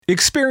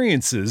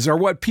Experiences are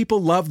what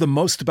people love the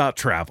most about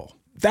travel.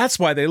 That's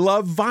why they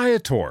love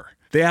Viator.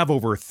 They have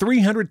over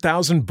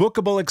 300,000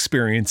 bookable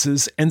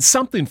experiences and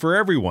something for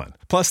everyone.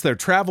 Plus, their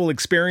travel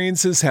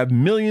experiences have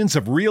millions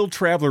of real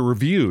traveler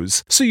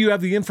reviews, so you have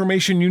the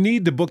information you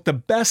need to book the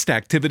best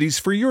activities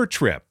for your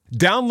trip.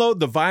 Download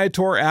the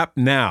Viator app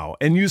now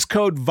and use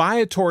code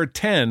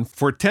Viator10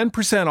 for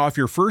 10% off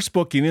your first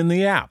booking in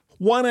the app.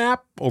 One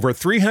app, over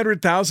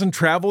 300,000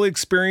 travel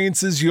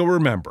experiences you'll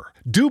remember.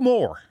 Do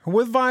more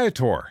with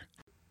Viator.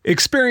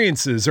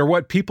 Experiences are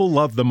what people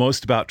love the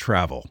most about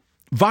travel.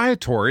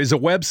 Viator is a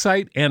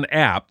website and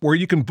app where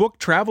you can book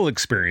travel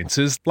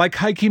experiences like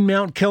hiking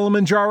Mount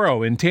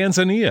Kilimanjaro in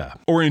Tanzania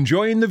or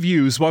enjoying the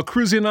views while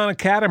cruising on a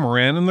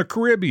catamaran in the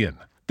Caribbean.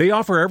 They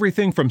offer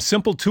everything from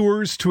simple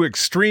tours to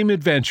extreme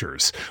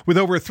adventures. With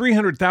over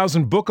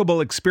 300,000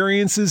 bookable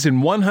experiences in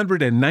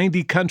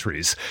 190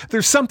 countries,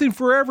 there's something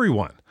for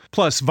everyone.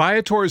 Plus,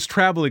 Viator's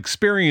travel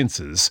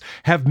experiences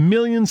have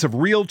millions of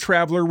real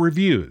traveler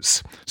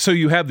reviews, so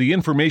you have the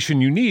information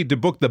you need to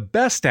book the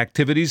best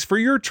activities for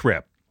your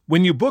trip.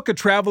 When you book a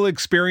travel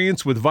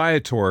experience with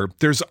Viator,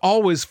 there's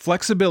always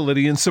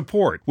flexibility and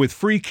support with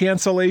free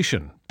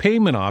cancellation,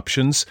 payment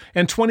options,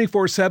 and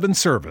 24/7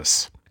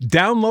 service.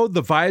 Download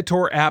the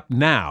Viator app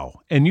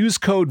now and use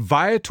code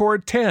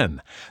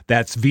Viator10.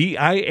 That's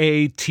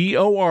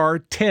Viator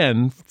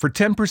 10 for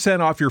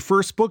 10% off your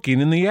first booking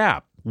in the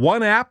app.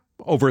 One app,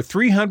 over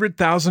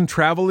 300,000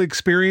 travel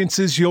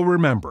experiences you'll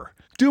remember.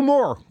 Do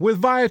more with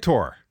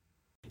Viator.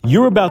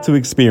 You're about to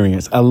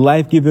experience a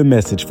life-giving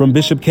message from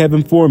Bishop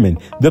Kevin Foreman,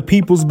 the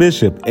People's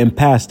Bishop and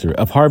Pastor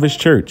of Harvest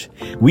Church.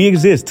 We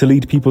exist to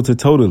lead people to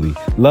totally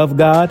love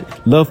God,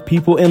 love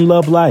people, and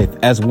love life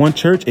as one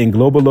church in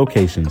global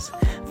locations.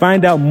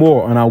 Find out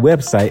more on our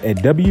website at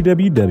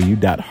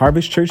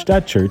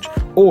www.harvestchurch.church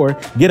or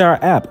get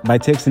our app by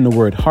texting the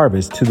word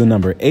harvest to the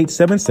number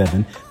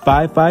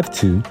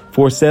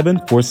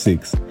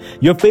 877-552-4746.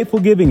 Your faithful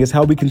giving is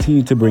how we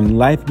continue to bring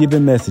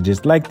life-giving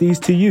messages like these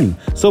to you.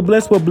 So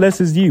bless what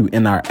blesses you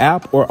in our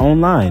app or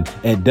online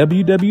at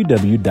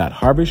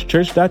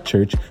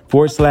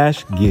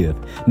www.harvestchurch.church/give.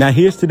 Now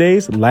here's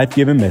today's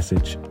life-giving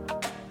message.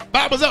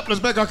 Bible's up.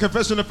 Let's make our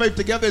confession of faith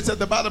together. It's at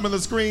the bottom of the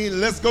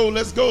screen. Let's go,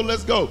 let's go,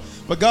 let's go.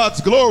 For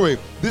God's glory,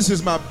 this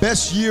is my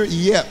best year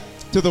yet.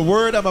 To the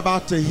word I'm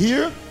about to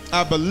hear,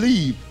 I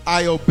believe,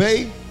 I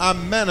obey, I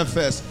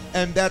manifest,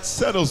 and that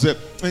settles it.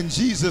 In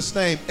Jesus'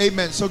 name,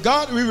 amen. So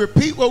God, we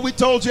repeat what we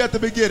told you at the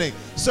beginning.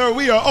 Sir,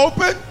 we are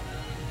open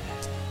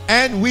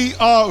and we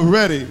are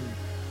ready.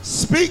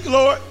 Speak,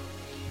 Lord.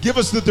 Give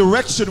us the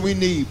direction we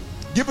need.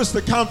 Give us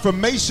the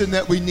confirmation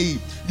that we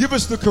need. Give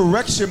us the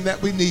correction that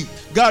we need.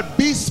 God,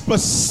 be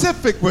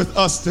specific with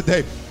us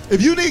today.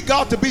 If you need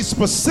God to be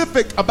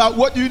specific about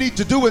what you need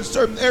to do in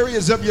certain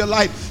areas of your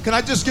life, can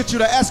I just get you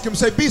to ask him,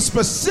 say, be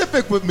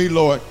specific with me,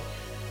 Lord,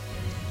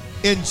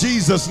 in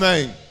Jesus'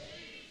 name.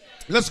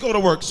 Let's go to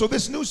work. So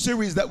this new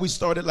series that we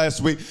started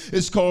last week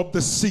is called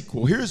The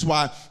Sequel. Here's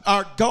why.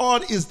 Our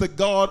God is the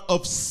God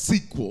of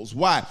sequels.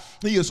 Why?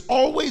 He is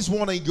always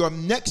wanting your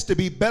next to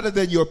be better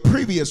than your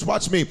previous,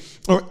 watch me,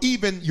 or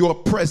even your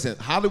present.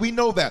 How do we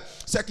know that?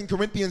 2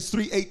 Corinthians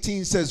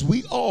 3:18 says,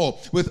 we all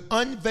with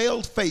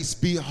unveiled face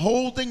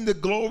beholding the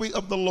glory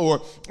of the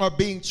Lord are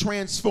being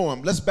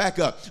transformed. Let's back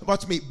up.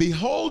 Watch me.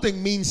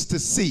 Beholding means to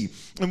see.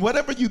 And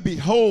whatever you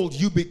behold,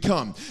 you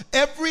become.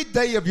 Every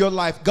day of your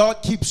life,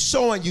 God keeps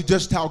showing you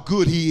just how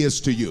good he is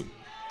to you.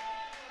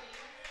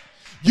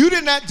 You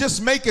did not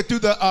just make it through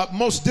the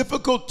most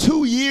difficult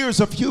 2 years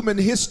of human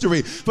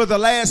history for the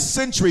last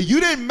century. You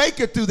didn't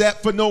make it through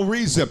that for no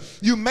reason.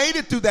 You made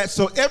it through that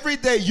so every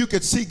day you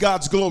could see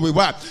God's glory.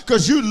 Why?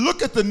 Because you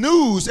look at the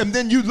news and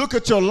then you look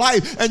at your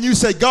life and you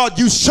say, God,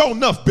 you sure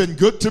enough been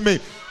good to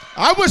me.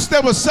 I wish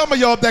there was some of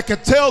y'all that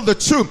could tell the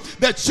truth,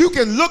 that you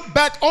can look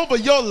back over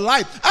your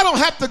life. I don't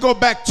have to go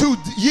back 2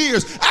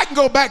 years. I can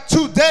go back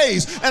 2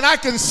 days and I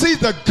can see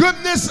the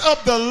goodness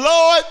of the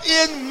Lord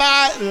in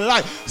my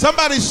life.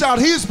 Somebody shout,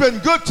 he's been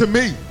good to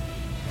me.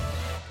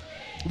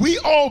 We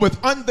all with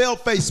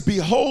unveiled face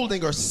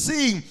beholding or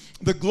seeing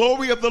the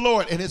glory of the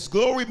Lord, and his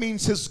glory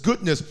means his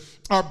goodness,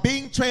 are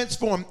being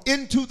transformed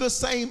into the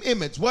same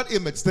image. What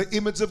image? The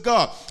image of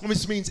God.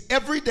 Which means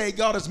every day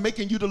God is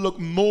making you to look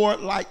more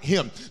like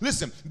him.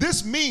 Listen,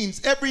 this means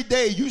every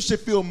day you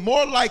should feel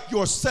more like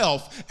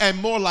yourself and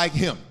more like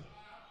him.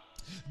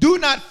 Do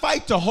not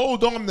fight to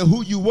hold on to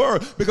who you were,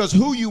 because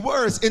who you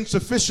were is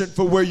insufficient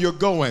for where you're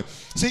going.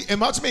 See, and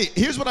watch me.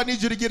 Here's what I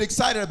need you to get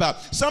excited about.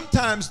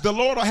 Sometimes the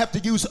Lord will have to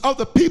use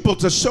other people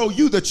to show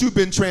you that you've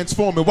been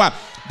transforming. Why?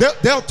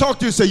 They'll talk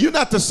to you and say, you're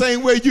not the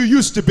same way you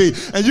used to be.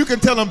 And you can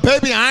tell them,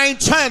 baby, I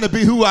ain't trying to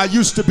be who I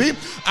used to be.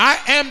 I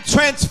am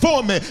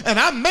transforming. And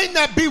I may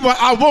not be where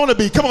I want to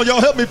be. Come on, y'all,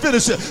 help me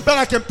finish it. But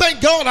I can thank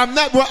God I'm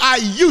not where I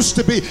used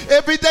to be.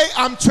 Every day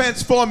I'm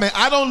transforming.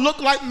 I don't look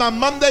like my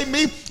Monday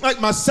me,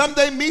 like my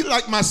Sunday me,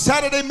 like my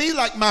Saturday me,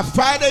 like my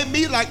Friday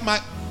me, like my...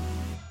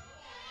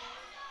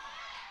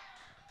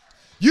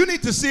 You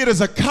need to see it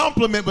as a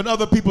compliment when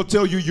other people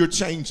tell you you're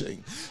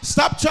changing.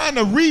 Stop trying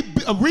to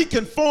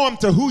reconform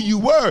to who you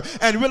were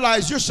and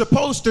realize you're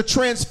supposed to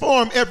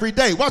transform every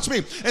day. Watch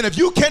me. And if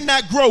you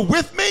cannot grow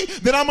with me,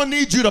 then I'm going to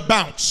need you to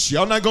bounce.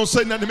 Y'all not going to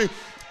say nothing to me.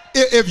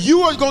 If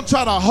you are going to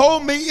try to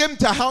hold me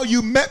into how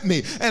you met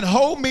me and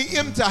hold me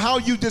into how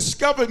you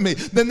discovered me,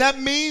 then that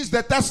means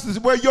that that's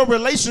where your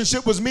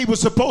relationship with me was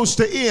supposed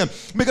to end.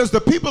 Because the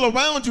people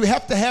around you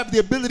have to have the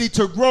ability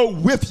to grow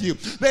with you.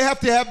 They have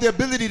to have the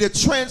ability to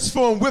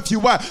transform with you.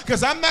 Why?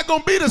 Because I'm not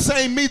going to be the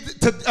same me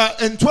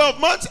in 12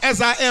 months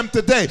as I am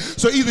today.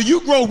 So either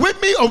you grow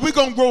with me or we're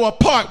going to grow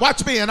apart.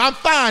 Watch me, and I'm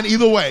fine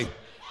either way.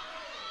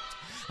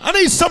 I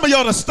need some of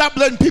y'all to stop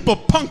letting people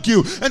punk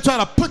you and try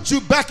to put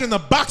you back in the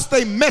box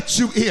they met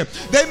you in.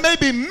 They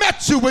maybe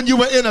met you when you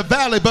were in a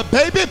valley, but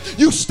baby,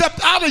 you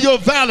stepped out of your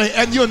valley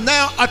and you're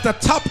now at the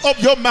top of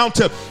your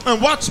mountain. And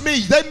watch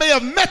me, they may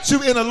have met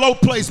you in a low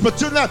place,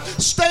 but you're not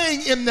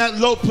staying in that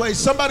low place.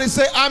 Somebody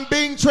say, I'm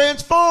being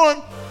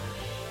transformed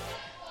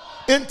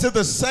into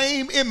the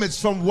same image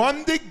from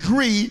one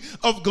degree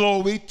of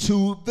glory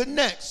to the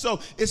next. So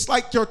it's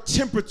like your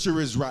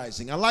temperature is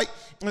rising. I like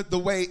the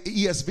way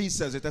ESV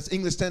says it. That's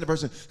English Standard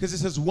Version, because it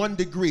says 1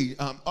 degree.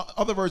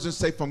 Other versions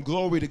say from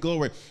glory to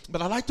glory.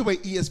 But I like the way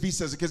ESV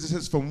says it because it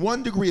says from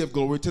 1 degree of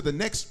glory to the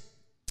next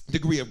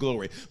degree of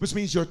glory, which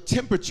means your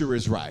temperature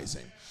is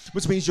rising,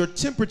 which means your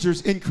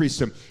temperature's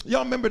increasing.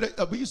 Y'all remember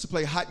that we used to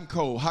play hot and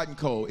cold, hot and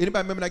cold.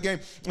 Anybody remember that game?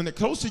 And the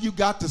closer you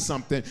got to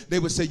something, they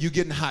would say, you're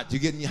getting hot,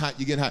 you're getting hot,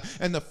 you're getting hot.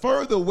 And the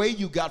further away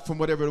you got from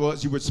whatever it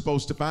was you were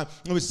supposed to find,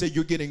 they would say,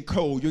 you're getting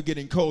cold, you're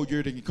getting cold,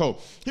 you're getting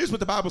cold. Here's what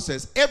the Bible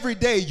says. Every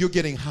day you're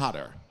getting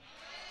hotter.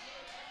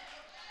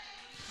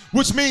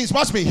 Which means,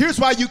 watch me, here's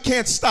why you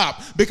can't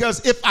stop.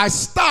 Because if I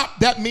stop,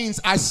 that means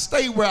I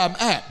stay where I'm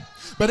at.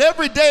 But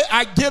every day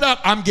I get up,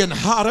 I'm getting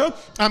hotter,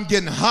 I'm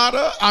getting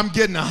hotter, I'm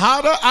getting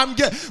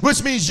hotter,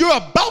 which means you're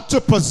about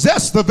to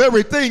possess the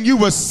very thing you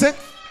were sent.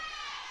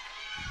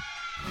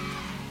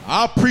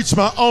 I'll preach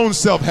my own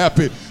self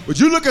happy. But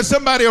you look at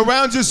somebody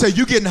around you and say,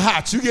 you're getting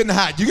hot, you're getting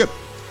hot.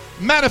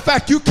 Matter of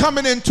fact, you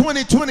coming in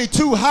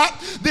 2022 hot.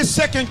 This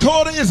second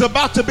quarter is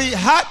about to be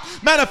hot.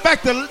 Matter of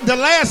fact, the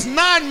last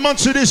 9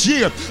 months of this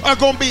year are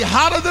going to be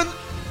hotter than...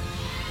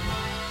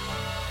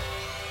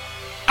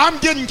 I'm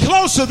getting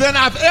closer than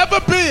I've ever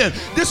been.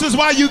 This is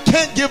why you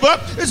can't give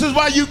up. This is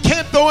why you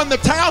can't throw in the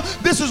towel.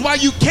 This is why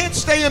you can't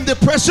stay in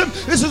depression.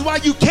 This is why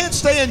you can't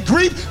stay in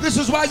grief. This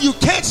is why you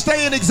can't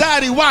stay in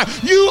anxiety. Why?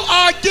 You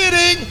are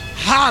getting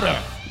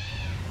hotter.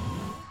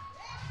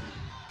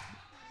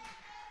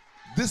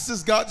 This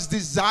is God's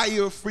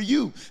desire for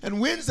you. And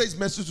Wednesday's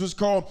message was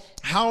called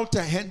How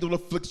to Handle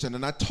Affliction.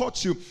 And I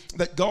taught you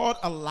that God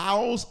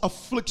allows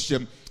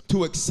affliction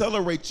to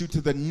accelerate you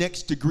to the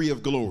next degree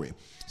of glory.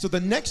 So the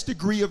next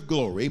degree of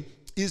glory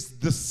is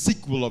the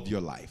sequel of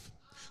your life.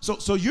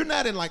 So you're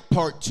not in like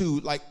part 2,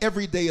 like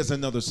every day is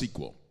another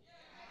sequel.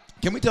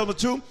 Can we tell the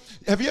truth?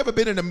 Have you ever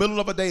been in the middle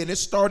of a day and it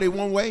started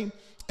one way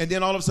and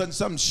then all of a sudden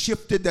something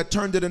shifted that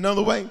turned it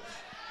another way?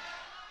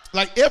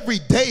 Like every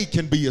day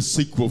can be a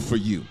sequel for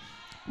you,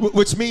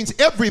 which means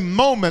every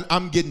moment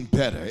I'm getting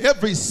better.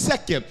 Every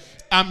second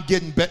I'm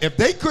getting better. If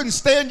they couldn't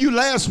stand you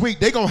last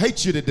week, they're going to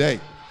hate you today.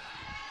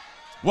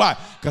 Why?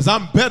 Because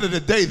I'm better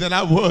today than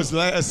I was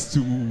last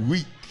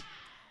week.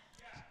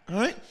 All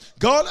right?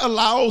 God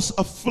allows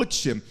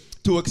affliction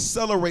to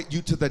accelerate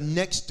you to the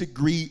next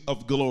degree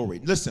of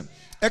glory. Listen,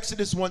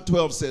 Exodus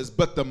 1:12 says,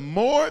 but the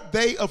more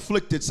they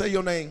afflicted, say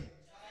your name.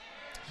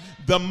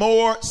 The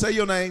more, say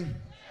your name,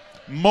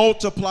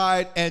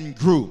 multiplied and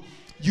grew.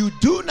 You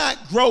do not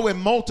grow and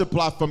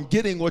multiply from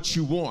getting what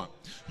you want.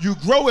 You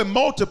grow and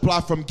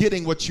multiply from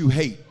getting what you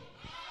hate.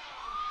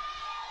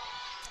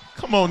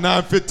 Come on,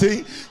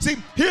 9:15. See,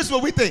 here's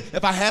what we think.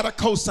 If I had a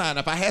cosign,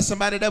 if I had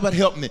somebody that would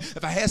help me,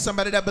 if I had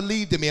somebody that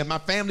believed in me, if my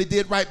family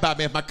did right by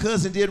me, if my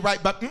cousin did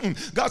right by me,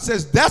 God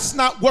says that's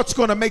not what's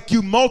going to make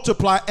you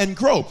multiply and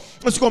grow.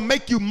 What's going to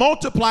make you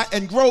multiply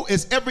and grow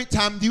is every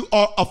time you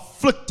are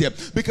afflicted.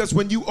 Because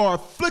when you are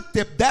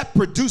afflicted, that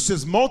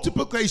produces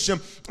multiplication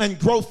and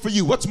growth for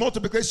you. What's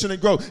multiplication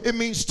and growth? It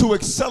means to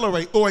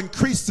accelerate or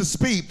increase the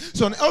speed.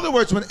 So in other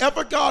words,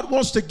 whenever God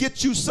wants to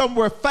get you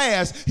somewhere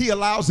fast, he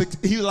allows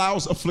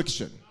affliction.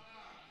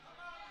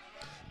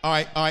 All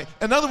right.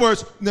 In other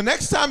words, the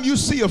next time you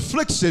see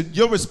affliction,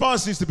 your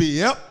response needs to be,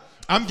 yep,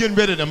 I'm getting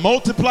ready to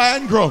multiply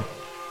and grow.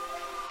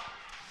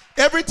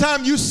 Every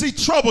time you see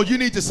trouble, you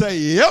need to say,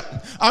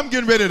 yep, I'm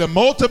getting ready to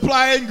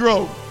multiply and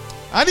grow.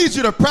 I need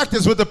you to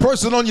practice with the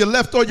person on your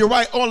left or your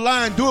right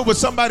online. Do it with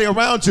somebody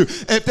around you.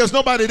 If there's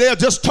nobody there,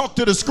 just talk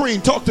to the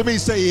screen. Talk to me.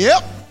 Say,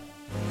 yep,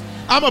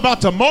 I'm about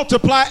to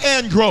multiply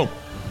and grow.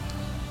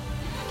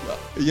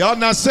 Y'all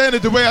not saying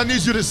it the way I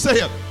need you to say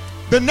it.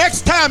 The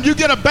next time you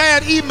get a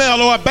bad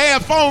email or a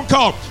bad phone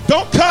call,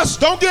 don't cuss,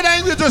 don't get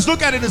angry, just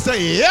look at it and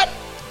say, yep,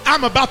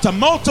 I'm about to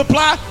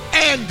multiply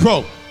and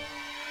grow.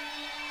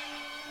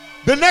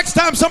 The next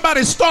time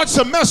somebody starts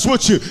to mess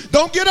with you,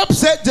 don't get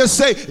upset, just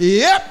say,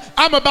 yep,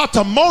 I'm about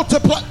to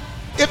multiply.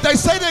 If they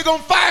say they're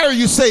going to fire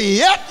you, say,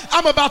 yep,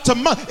 I'm about to.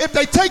 If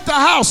they take the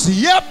house,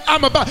 yep,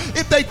 I'm about.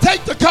 If they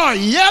take the car,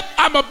 yep,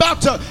 I'm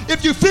about to.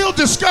 If you feel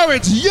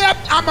discouraged, yep,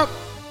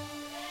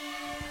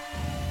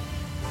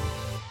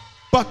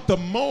 But the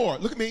more,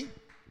 look at me,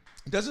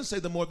 it doesn't say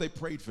the more they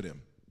prayed for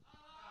them.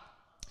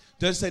 It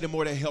doesn't say the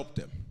more they helped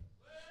them.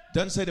 It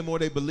doesn't say the more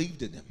they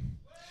believed in them.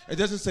 It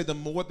doesn't say the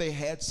more they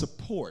had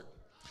support.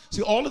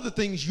 See, all of the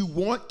things you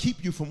want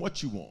keep you from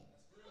what you want.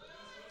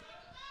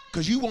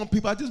 Because you want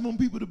people, I just want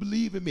people to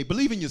believe in me.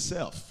 Believe in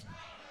yourself.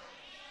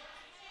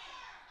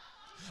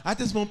 I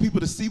just want people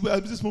to see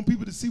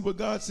what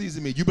God sees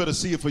in me. You better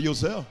see it for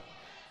yourself.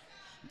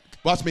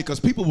 Watch me, because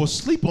people will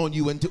sleep on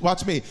you until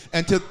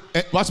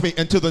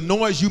the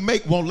noise you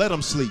make won't let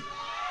them sleep.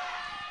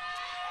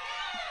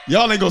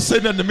 Y'all ain't gonna say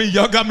nothing to me.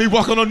 Y'all got me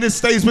walking on this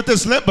stage with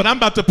this limp, but I'm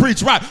about to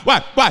preach.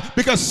 Why?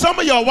 Because some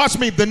of y'all, watch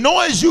me, the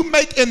noise you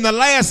make in the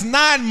last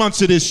 9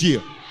 months of this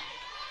year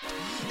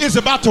is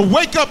about to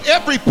wake up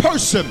every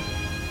person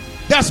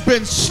that's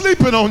been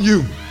sleeping on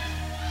you.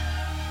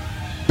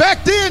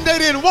 Back then, they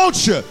didn't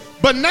want you,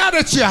 but now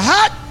that you're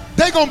hot,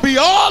 they're gonna be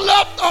all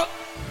up.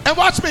 And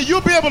watch me,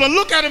 you'll be able to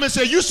look at him and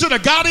say, you should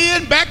have got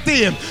in back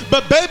then.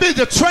 But baby,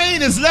 the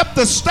train has left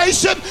the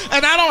station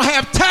and I don't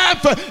have time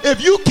for,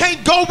 if you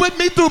can't go with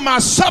me through my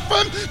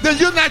suffering, then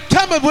you're not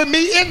coming with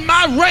me in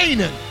my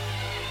reigning.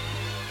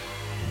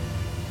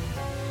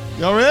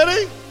 Y'all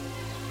ready?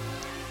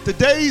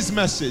 Today's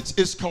message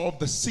is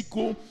called the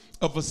sequel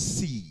of a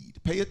seed.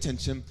 Pay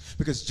attention,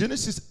 because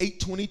Genesis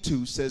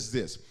 8:22 says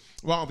this.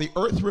 While the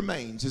earth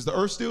remains, is the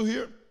earth still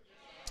here?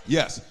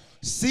 Yes.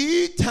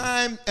 Seed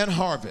time and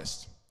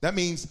harvest. That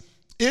means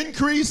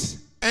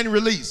increase and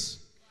release,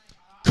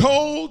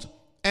 cold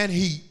and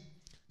heat,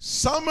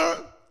 summer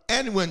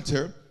and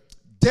winter,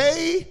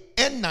 day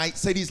and night.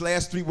 Say these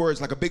last 3 words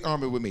like a big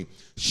army with me.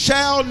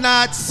 Shall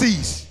not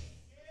cease.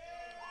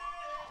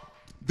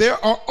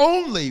 There are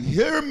only,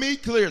 hear me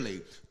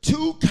clearly,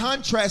 2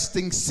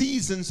 contrasting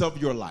seasons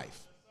of your life.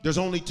 There's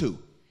only 2.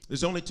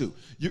 There's only 2.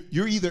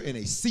 You're either in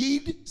a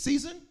seed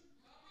season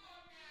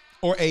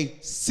or a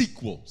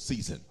sequel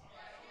season.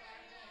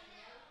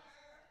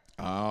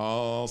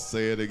 I'll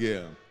say it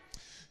again.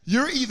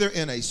 You're either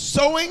in a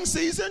sowing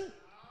season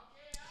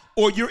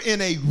or you're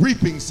in a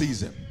reaping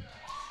season.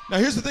 Now,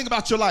 here's the thing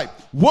about your life.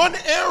 One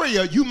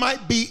area you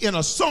might be in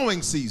a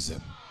sowing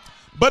season,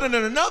 but in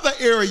another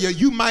area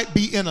you might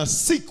be in a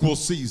sequel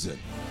season.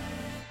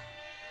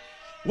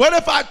 What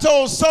if I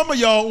told some of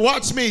y'all,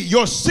 watch me,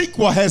 your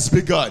sequel has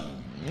begun?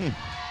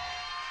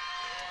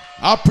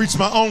 I'll preach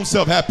my own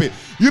self happy.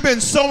 You've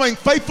been sowing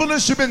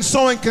faithfulness. You've been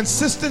sowing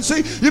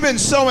consistency. You've been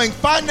sowing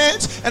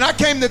finance. And I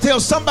came to tell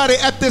somebody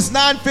at this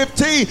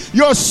 9:15,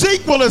 your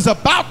sequel is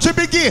about to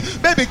begin.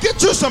 Baby,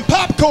 get you some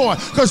popcorn,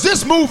 because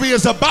this movie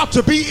is about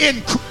to be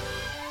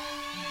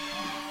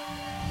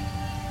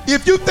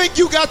If you think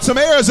you got some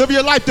areas of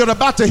your life that are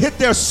about to hit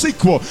their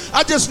sequel,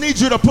 I just need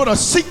you to put a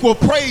sequel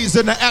praise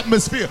in the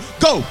atmosphere.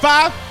 Go.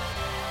 5,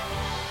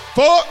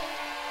 4,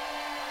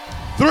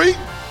 3,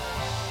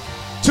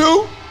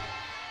 2.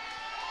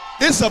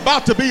 It's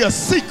about to be a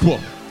sequel,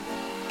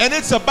 and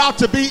it's about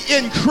to be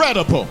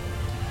incredible.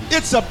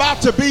 It's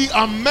about to be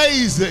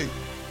amazing.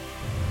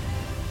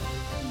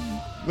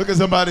 Look at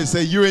somebody and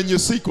say, you're in your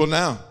sequel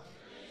now.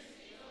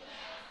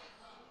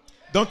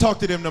 Don't talk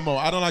to them no more.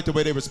 I don't like the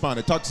way they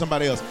responded. Talk to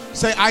somebody else.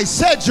 Say, I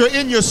said you're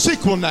in your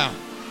sequel now.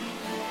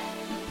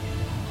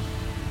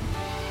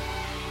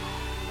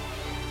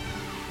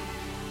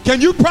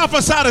 Can you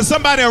prophesy to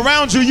somebody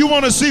around you you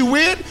want to see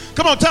win?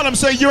 Come on, tell them,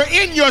 say, you're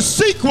in your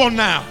sequel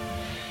now.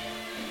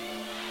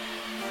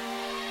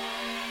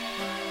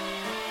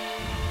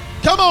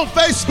 Come on,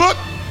 Facebook.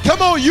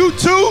 Come on,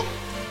 YouTube.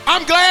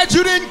 I'm glad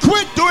you didn't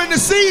quit during the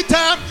seed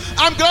time.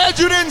 I'm glad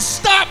you didn't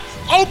stop.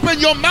 Open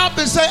your mouth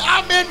and say,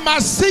 I'm in my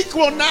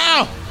sequel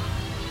now.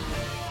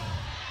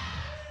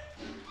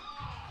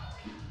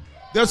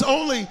 There's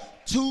only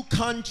 2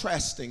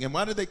 contrasting. And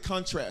why do they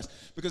contrast?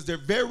 Because they're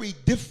very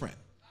different.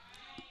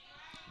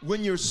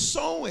 When you're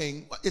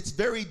sowing, it's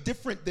very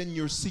different than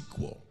your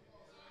sequel.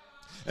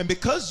 And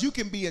because you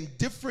can be in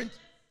different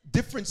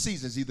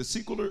seasons, either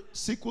sequel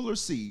or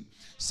seed,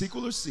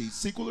 sequel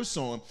or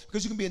sowing,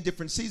 because you can be in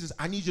different seasons,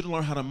 I need you to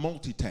learn how to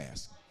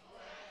multitask.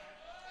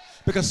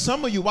 Because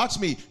some of you, watch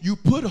me, you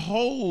put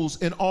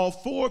holes in all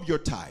 4 of your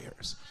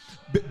tires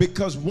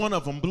because one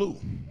of them blew.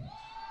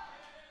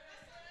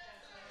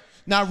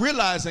 Now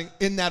realizing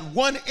in that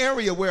one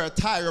area where a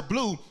tire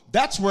blew,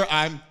 that's where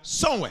I'm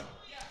sowing.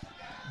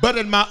 But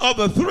in my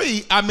other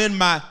 3, I'm in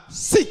my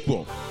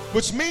sequel,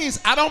 which means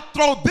I don't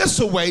throw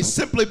this away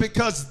simply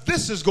because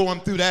this is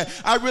going through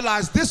that. I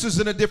realize this is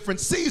in a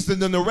different season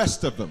than the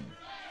rest of them.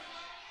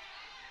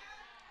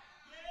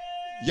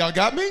 Y'all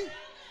got me?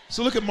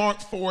 So look at Mark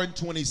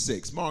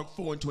 4:26. Mark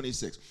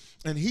 4:26.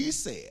 And he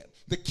said,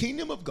 the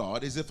kingdom of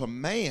God is if a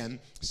man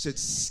should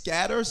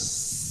scatter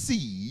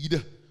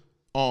seed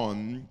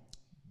on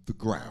the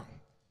ground.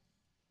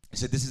 He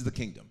said, this is the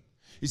kingdom.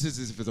 He says,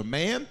 if it's a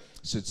man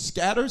should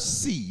scatter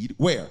seed,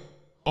 where?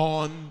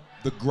 On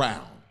the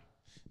ground.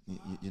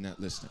 You're not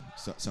listening.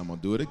 So I'm going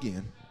to do it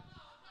again.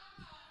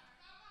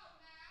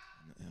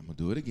 I'm going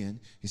to do it again.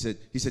 He said,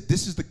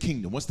 this is the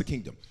kingdom. What's the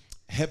kingdom?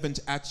 Heaven's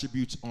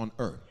attributes on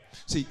earth.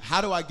 See,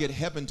 how do I get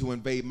heaven to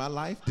invade my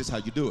life? This is how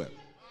you do it.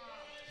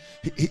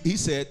 He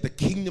said the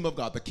kingdom of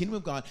God. The kingdom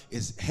of God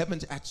is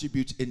heaven's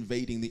attributes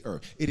invading the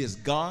earth. It is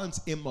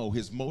God's MO,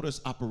 his modus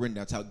operandi.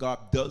 That's how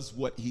God does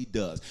what he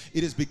does.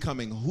 It is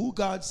becoming who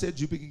God said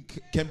you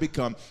can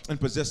become and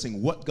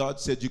possessing what God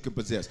said you can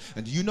possess.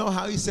 And do you know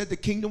how he said the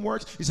kingdom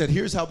works? He said,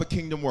 here's how the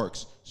kingdom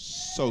works.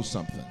 Sow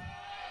something.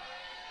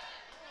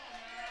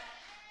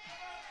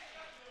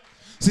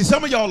 See,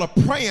 some of y'all are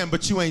praying,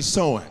 but you ain't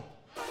sowing.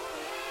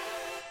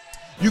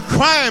 You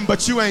crying,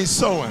 but you ain't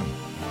sowing.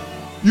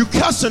 You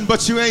cussing,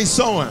 but you ain't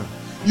sowing.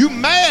 You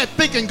mad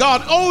thinking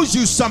God owes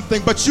you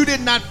something, but you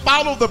did not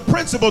follow the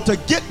principle to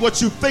get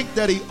what you think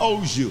that he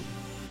owes you.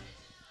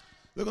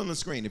 Look on the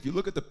screen. If you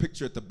look at the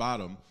picture at the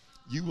bottom,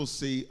 you will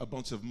see a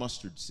bunch of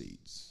mustard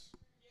seeds.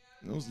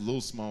 Those little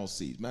small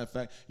seeds. Matter of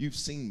fact, you've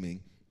seen me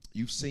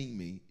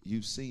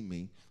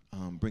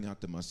bring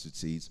out the mustard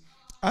seeds.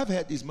 I've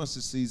had these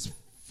mustard seeds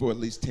for at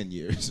least 10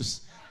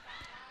 years.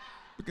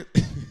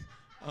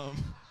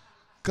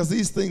 Because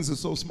these things are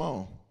so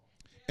small.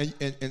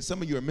 And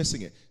some of you are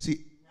missing it.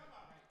 See,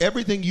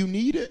 everything you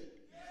needed,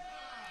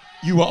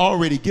 you were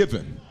already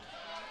given.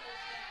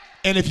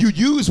 And if you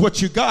use what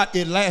you got,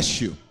 it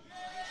lasts you.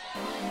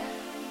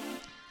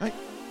 Right?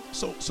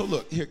 So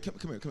look, here,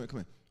 come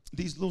here.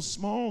 These little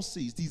small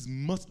seeds,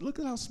 look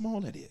at how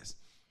small that is.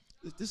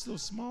 This little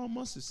small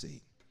mustard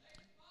seed.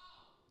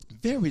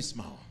 Very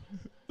small.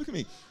 Look at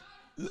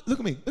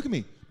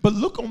me. But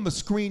look on the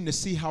screen to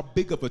see how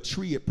big of a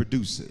tree it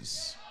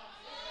produces.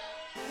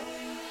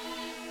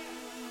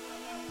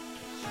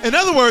 In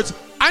other words,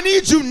 I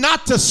need you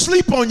not to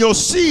sleep on your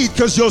seed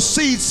because your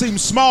seed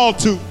seems small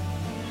too.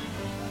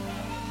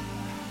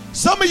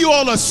 Some of you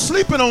all are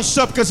sleeping on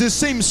stuff because it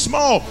seems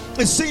small.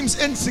 It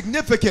seems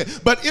insignificant,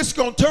 but it's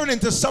going to turn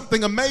into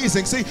something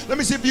amazing. See, let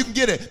me see if you can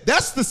get it.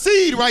 That's the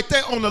seed right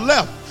there on the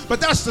left,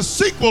 but that's the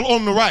sequel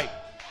on the right.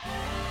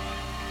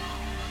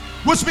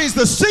 Which means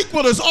the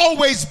sequel is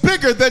always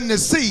bigger than the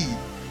seed.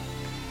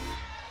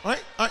 All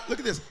right, look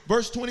at this.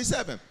 Verse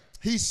 27.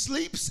 He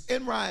sleeps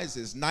and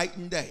rises night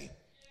and day.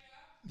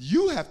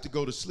 You have to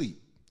go to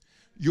sleep.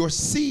 Your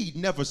seed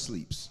never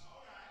sleeps.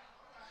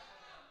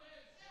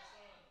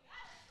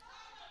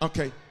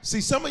 Okay,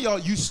 see, some of y'all,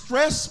 you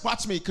stress,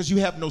 watch me, because you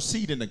have no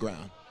seed in the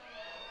ground.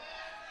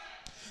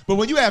 But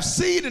when you have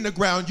seed in the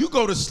ground, you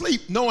go to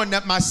sleep knowing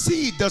that my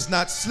seed does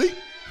not sleep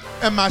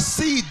and my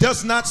seed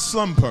does not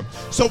slumber.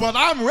 So while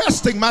I'm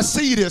resting, my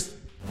seed is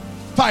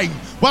fighting.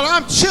 While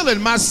I'm chilling,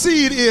 my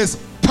seed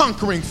is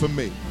conquering for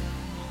me.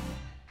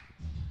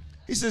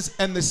 He says,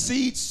 and the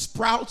seed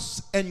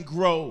sprouts and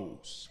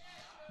grows,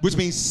 which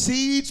means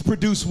seeds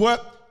produce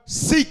what?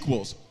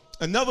 Sequels.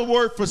 Another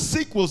word for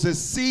sequels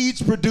is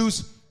seeds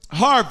produce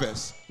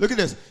harvest. Look at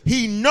this.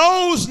 He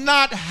knows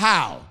not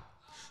how.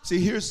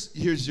 See,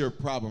 here's your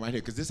problem right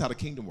here, because this is how the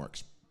kingdom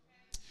works.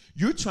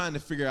 You're trying to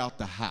figure out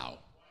the how.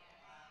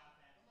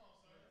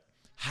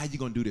 How you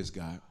going to do this,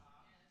 God?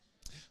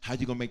 How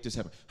you going to make this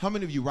happen? How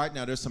many of you right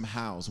now, there's some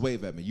hows?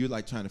 Wave at me. You're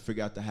like trying to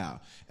figure out the how.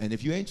 And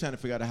if you ain't trying to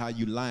figure out the how,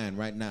 you lying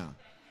right now.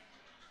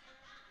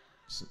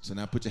 So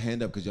now put your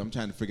hand up because I'm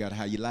trying to figure out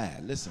how you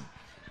lied. Listen.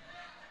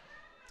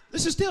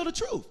 This is still the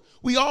truth.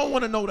 We all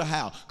want to know the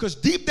how. Because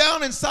deep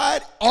down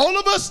inside, all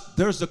of us,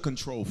 there's a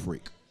control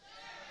freak.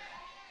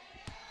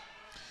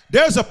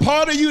 There's a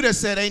part of you that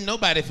said, ain't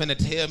nobody finna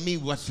tell me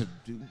what to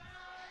do.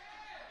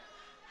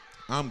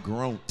 I'm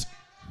grown.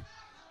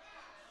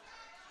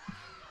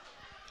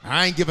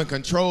 I ain't giving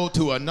control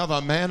to another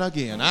man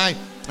again. I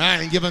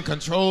ain't giving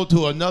control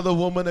to another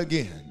woman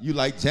again. You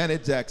like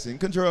Janet Jackson,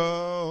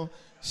 control.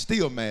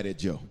 Still mad at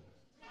Joe.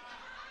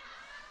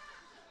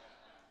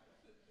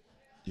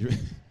 If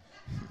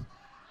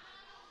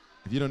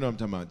you don't know what I'm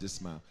talking about, just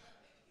smile.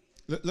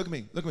 Look at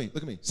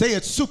me. Say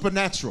it's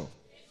supernatural.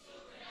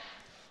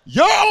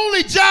 Your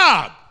only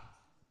job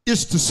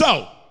is to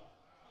sow.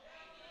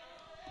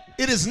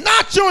 It is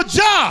not your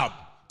job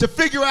to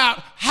figure out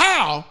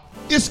how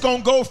it's going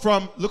to go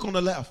from, look on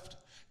the left,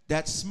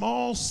 that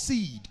small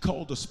seed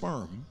called a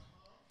sperm.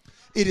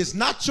 It is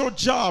not your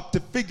job to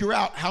figure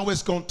out how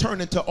it's going to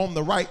turn into, on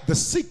the right, the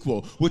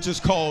sequel, which is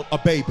called a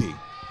baby.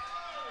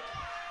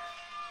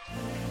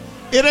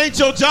 It ain't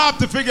your job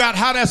to figure out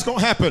how that's going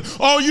to happen.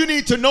 All you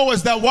need to know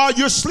is that while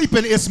you're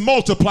sleeping, it's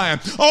multiplying.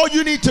 All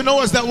you need to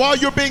know is that while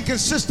you're being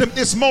consistent,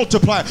 it's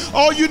multiplying.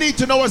 All you need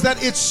to know is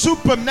that it's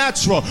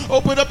supernatural.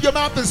 Open up your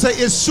mouth and say,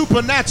 it's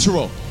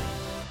supernatural.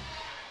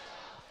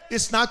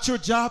 It's not your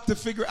job to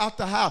figure out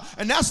the how.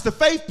 And that's the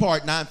faith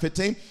part,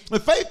 9:15. The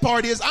faith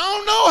part is, I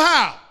don't know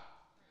how.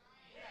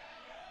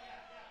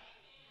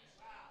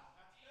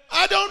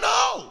 I don't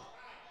know.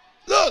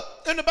 Look,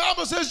 and the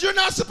Bible says you're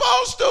not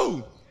supposed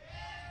to.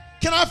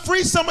 Can I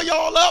free some of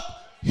y'all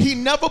up? He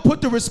never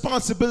put the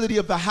responsibility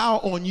of the how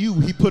on you.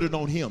 He put it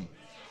on him.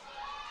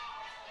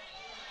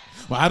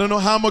 Well, I don't know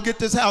how I'm going to get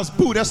this house.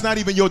 Boo, that's not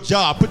even your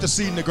job. Put the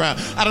seed in the ground.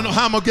 I don't know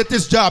how I'm going to get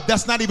this job.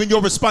 That's not even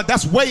your response.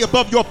 That's way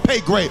above your pay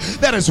grade.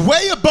 That is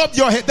way above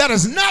your head. That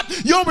is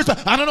not your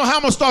response. I don't know how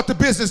I'm going to start the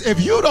business. If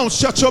you don't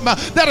shut your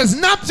mouth, that is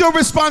not your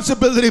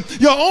responsibility.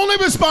 Your only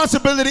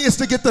responsibility is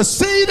to get the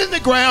seed in the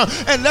ground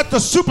and let the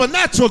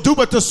supernatural do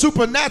what the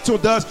supernatural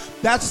does.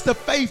 That's the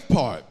faith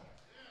part.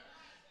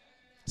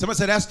 Somebody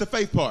say that's the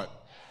faith part.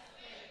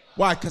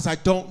 Why? Because I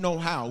don't know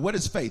how. What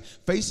is faith?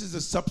 Faith is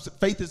the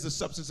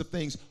substance of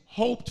things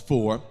hoped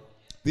for,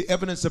 the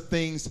evidence of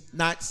things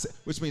not,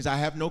 which means I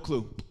have no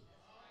clue.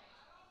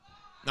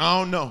 I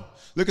don't know.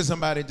 Look at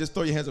somebody and just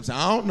throw your hands up and say,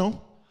 I don't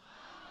know.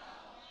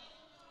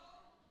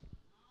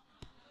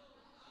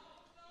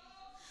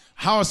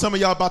 How are some of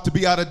y'all about to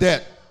be out of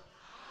debt?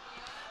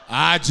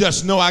 I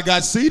just know I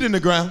got seed in the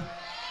ground.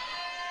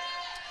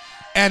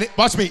 And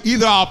watch me,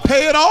 either I'll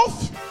pay it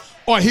off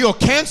or he'll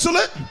cancel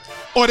it,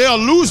 or they'll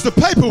lose the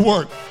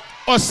paperwork,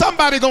 or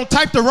somebody gonna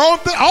type the wrong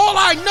thing. All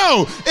I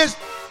know is,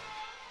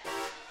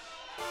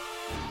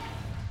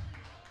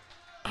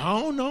 I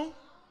don't know.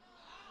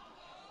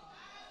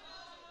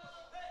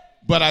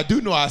 But I do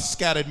know I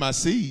scattered my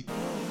seed.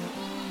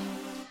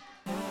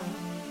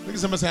 Look at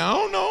somebody say, I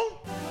don't know.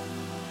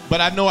 But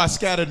I know I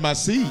scattered my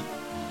seed.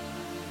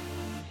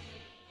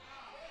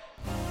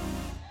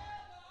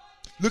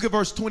 Look at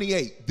verse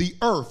 28. The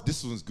earth,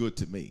 this one's good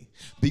to me.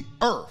 The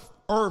earth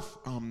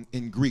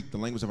in Greek, the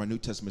language of our New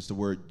Testament, is the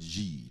word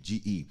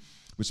G-E,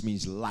 which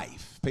means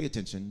life. Pay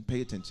attention,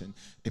 pay attention.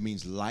 It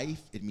means life,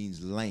 it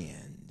means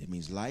land. It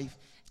means life,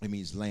 it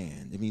means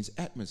land. It means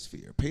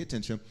atmosphere. Pay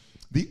attention.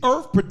 The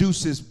earth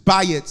produces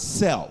by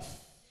itself,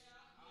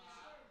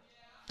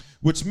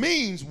 which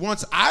means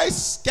once I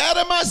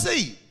scatter my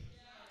seed,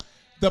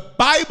 the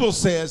Bible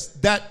says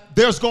that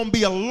there's going to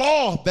be a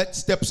law that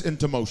steps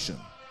into motion.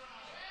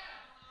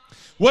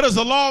 What does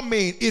the law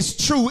mean?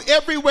 It's true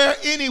everywhere,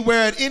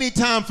 anywhere, at any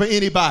time for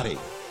anybody.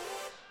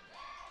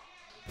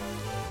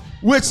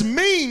 Which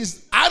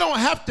means I don't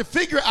have to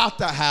figure out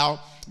the how,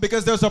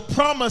 because there's a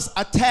promise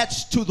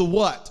attached to the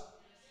what.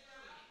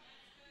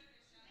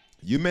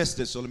 You missed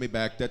it, so let me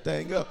back that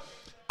thing up.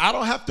 I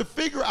don't have to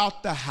figure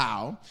out the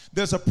how.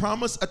 There's a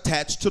promise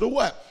attached to the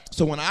what.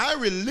 So when I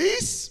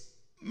release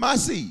my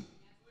seed,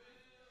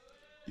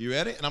 you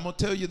ready? And I'm going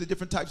to tell you the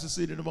different types of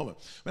seed in a moment.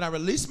 When I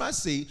release my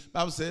seed, the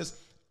Bible says,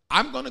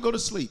 I'm going to go to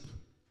sleep.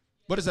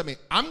 What does that mean?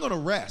 I'm going to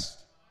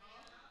rest.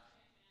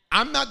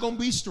 I'm not going to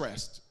be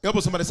stressed. Elbow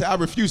somebody, say, I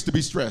refuse to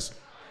be stressed.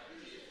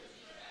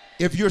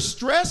 If you're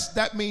stressed,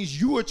 that means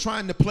you are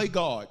trying to play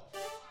God.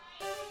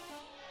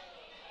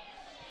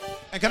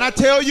 And can I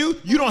tell you,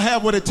 you don't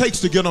have what it takes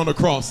to get on the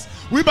cross.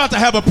 We're about to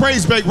have a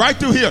praise break right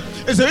through here.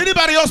 Is there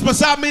anybody else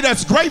beside me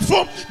that's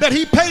grateful that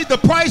he paid the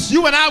price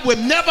you and I would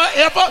never,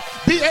 ever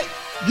be?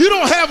 You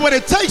don't have what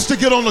it takes to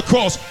get on the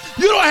cross.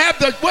 You don't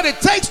have what it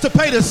takes to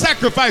pay the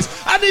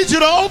sacrifice. I need you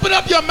to open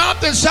up your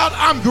mouth and shout,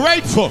 I'm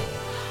grateful.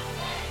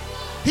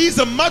 He's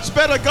a much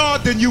better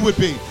God than you would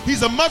be.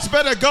 He's a much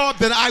better God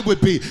than I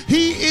would be.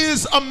 He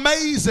is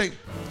amazing.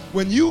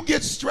 When you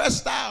get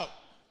stressed out,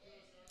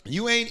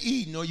 you ain't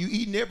eating, or you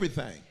eating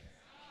everything.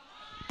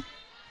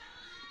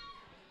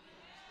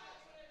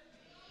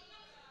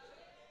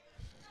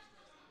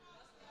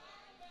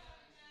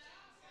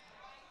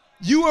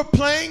 You are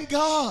playing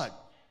God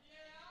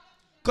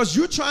because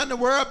you're trying to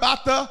worry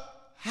about the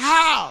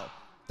how.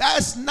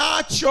 That's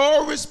not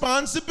your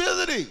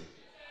responsibility.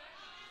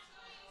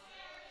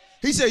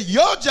 He said,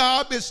 your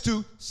job is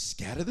to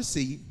scatter the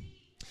seed.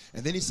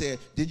 And then he said,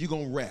 then you're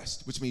going to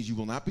rest, which means you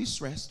will not be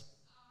stressed.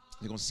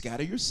 You're going to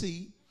scatter your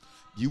seed.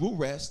 You will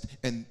rest.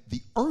 And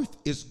the earth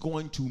is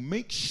going to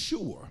make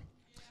sure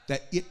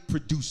that it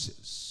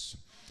produces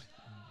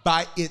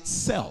by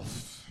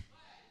itself.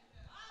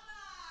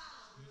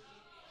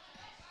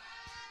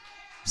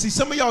 See,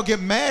 some of y'all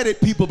get mad at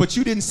people, but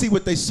you didn't see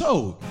what they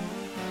sowed.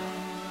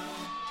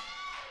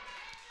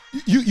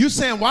 You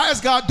saying, why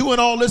is God doing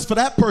all this for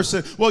that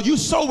person? Well, you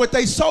sow what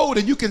they sowed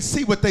and you can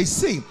see what they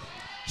see.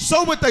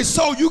 Sow what they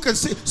sow, you can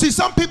see. See,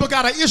 some people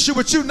got an issue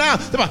with you now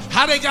about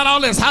how they got all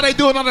this, how they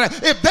doing all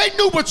that. If they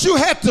knew what you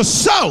had to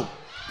sow,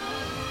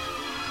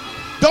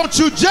 don't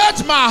you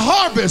judge my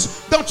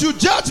harvest. Don't you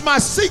judge my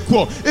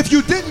sequel. If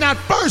you did not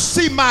first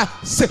see my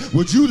seed,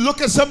 would you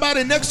look at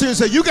somebody next to you and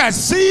say, you got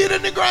seed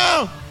in the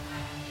ground?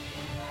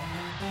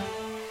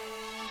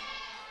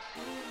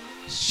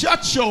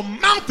 Shut your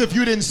mouth if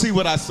you didn't see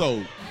what I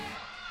sowed.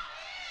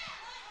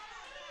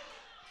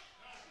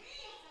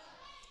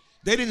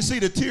 They didn't see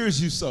the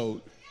tears you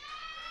sowed.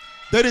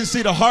 They didn't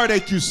see the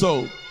heartache you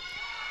sowed.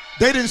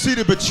 They didn't see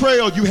the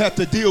betrayal you had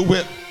to deal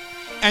with.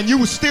 And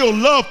you still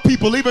love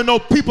people even though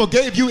people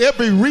gave you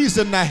every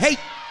reason to hate.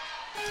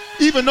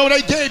 Even though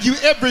they gave you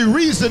every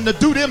reason to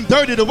do them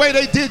dirty the way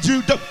they did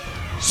you.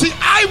 See,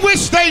 I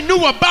wish they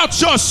knew about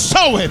your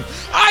sowing.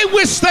 I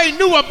wish they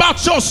knew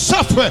about your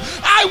suffering.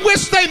 I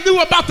wish they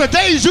knew about the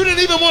days you didn't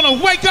even want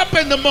to wake up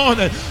in the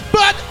morning.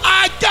 But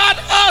I got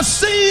a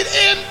seed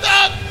in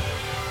the...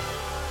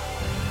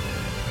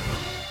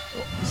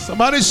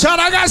 Somebody shout,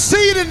 I got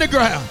seed in the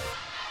ground.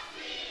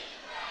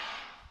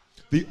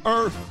 The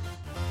earth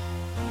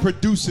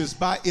produces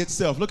by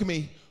itself. Look at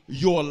me.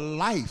 Your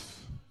life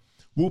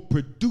will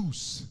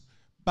produce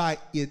by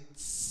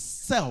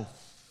itself.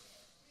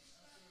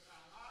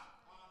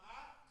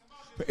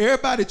 For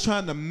everybody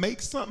trying to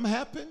make something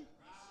happen,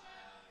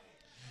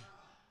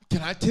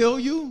 can I tell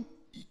you,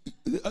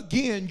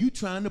 again, you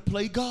trying to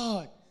play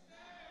God.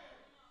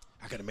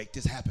 I got to make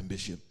this happen,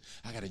 Bishop.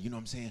 I got to, you know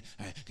what I'm saying?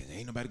 Because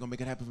ain't nobody going to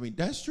make it happen for me.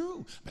 That's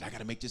true. But I got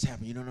to make this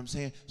happen. You know what I'm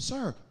saying?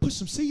 Sir, put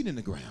some seed in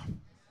the ground.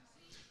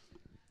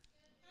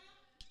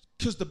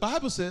 Because the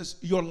Bible says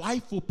your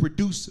life will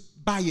produce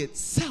by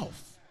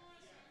itself.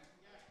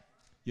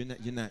 You're not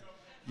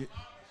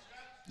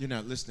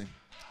listening.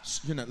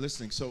 You're not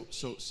listening. So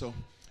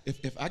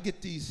if I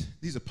get these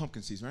are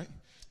pumpkin seeds, right?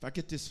 If I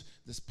get this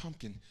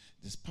pumpkin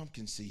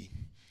seed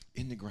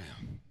in the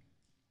ground,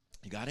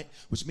 you got it?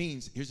 Which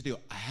means, here's the deal,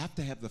 I have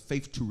to have the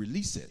faith to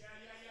release it.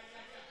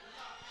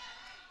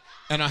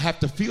 And I have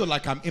to feel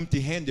like I'm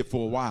empty-handed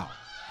for a while.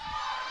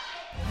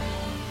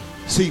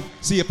 See,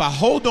 if I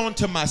hold on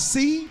to my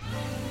seed,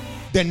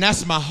 then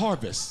that's my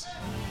harvest.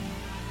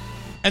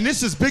 And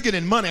this is bigger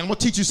than money. I'm going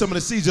to teach you some of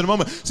the seeds in a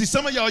moment. See,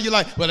 some of y'all, you're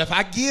like, well, if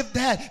I give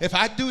that, if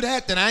I do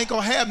that, then I ain't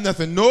going to have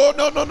nothing. No.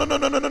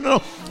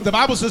 The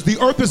Bible says the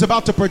earth is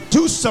about to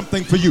produce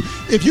something for you.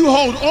 If you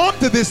hold on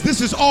to this,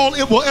 this is all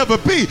it will ever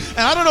be. And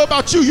I don't know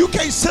about you. You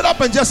can't sit up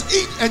and just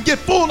eat and get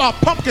full of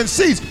pumpkin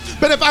seeds.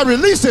 But if I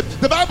release it,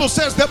 the Bible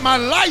says that my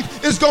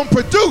life is going to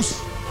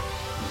produce.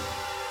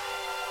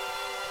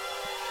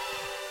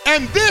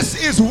 And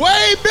this is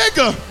way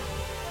bigger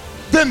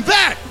than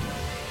that.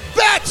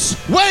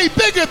 That's way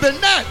bigger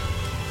than that.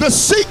 The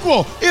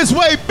sequel is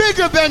way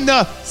bigger than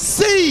the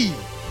seed.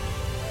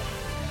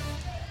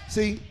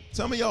 See,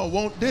 some of y'all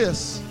want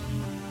this,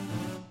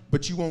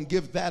 but you won't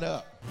give that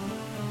up.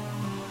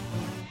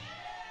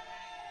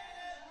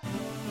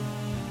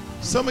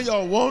 Some of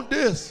y'all want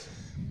this,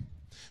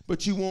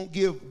 but you won't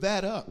give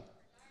that up.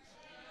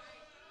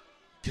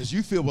 Because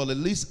you feel, well, at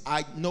least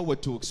I know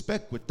what to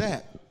expect with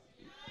that.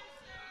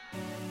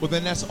 Well,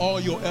 then that's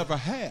all you'll ever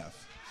have.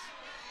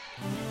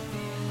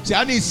 See,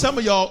 I need some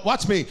of y'all,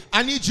 watch me,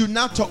 I need you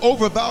not to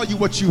overvalue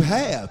what you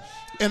have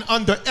and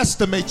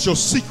underestimate your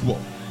sequel.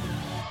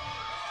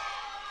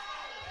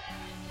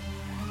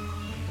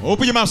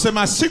 Open your mouth and say,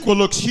 my sequel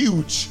looks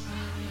huge.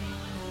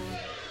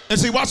 And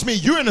see, watch me,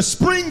 you're in a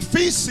spring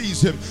feast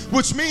season,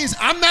 which means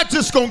I'm not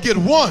just going to get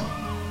one.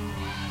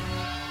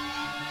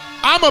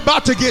 I'm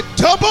about to get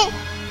double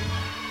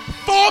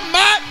for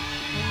my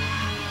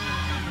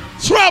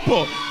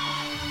trouble.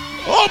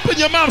 Open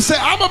your mouth and say,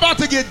 I'm about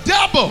to get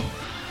double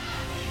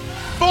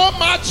for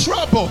my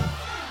trouble.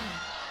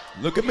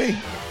 Look at me.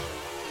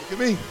 Look at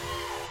me.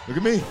 Look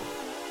at me.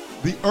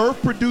 The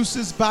earth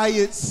produces by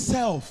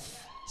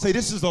itself. Say,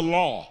 this is a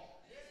law.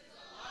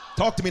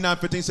 Talk to me,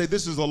 9:15. Say,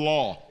 this is a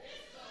law.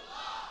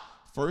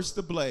 First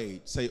the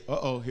blade. Say,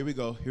 here we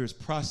go. Here's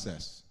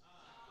process.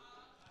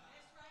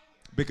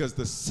 Because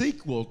the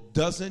sequel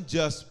doesn't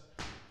just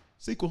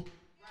sequel.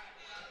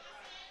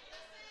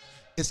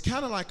 It's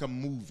kind of like a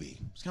movie.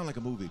 It's kind of like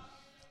a movie.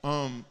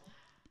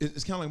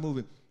 It's kind of like a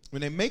movie.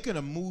 When they're making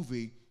a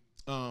movie,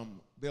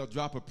 they'll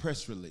drop a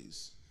press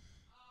release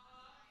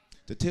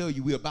to tell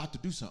you we're about to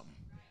do something.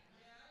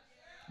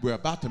 We're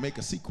about to make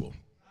a sequel.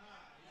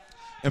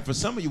 And for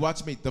some of you,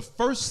 watch me, the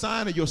first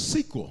sign of your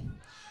sequel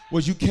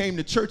was you came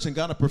to church and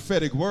got a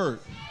prophetic word.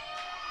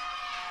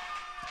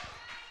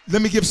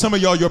 Let me give some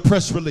of y'all your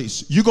press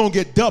release. You're going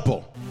to get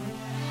double.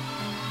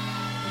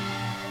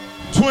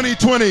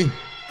 2022.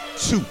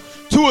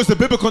 2 is the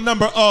biblical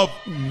number of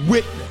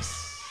witness.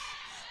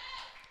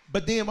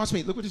 But then, watch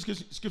me, look what the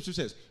scripture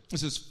says. It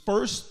says,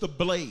 first the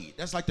blade.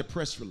 That's like the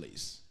press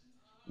release.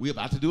 We're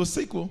about to do a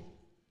sequel.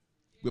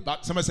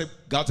 Somebody say,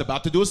 God's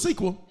about to do a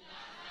sequel.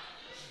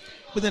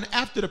 But then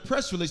after the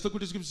press release, look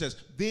what the scripture says.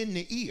 Then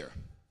the ear.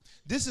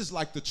 This is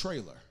like the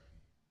trailer.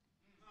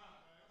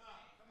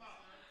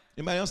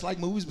 Anybody else like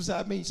movies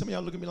beside me? Some of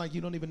y'all look at me like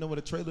you don't even know what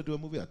a trailer do a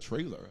movie. A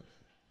trailer?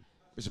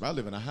 Bishop, I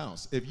live in a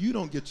house. If you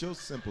don't get your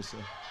simple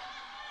self,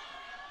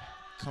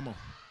 come on.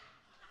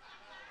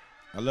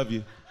 I love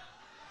you.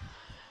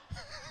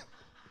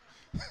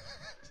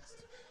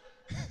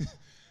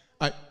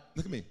 All right,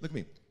 look at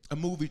me. A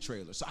movie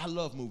trailer. So I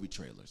love movie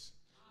trailers.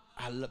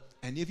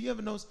 And if you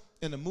ever notice,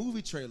 in a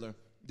movie trailer,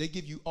 they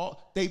give you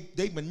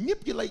they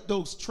manipulate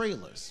those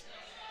trailers.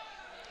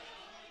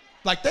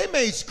 Like they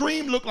made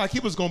Scream look like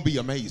it was going to be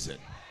amazing.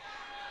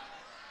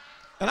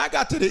 And I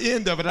got to the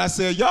end of it, I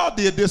said, y'all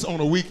did this on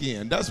a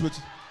weekend. That's what,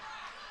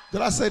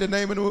 did I say the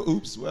name of the movie?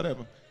 Oops,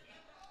 whatever.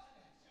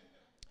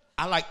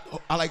 I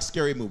like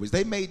scary movies.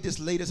 They made this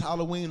latest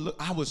Halloween look,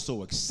 I was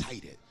so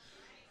excited.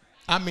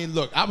 I mean,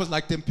 look, I was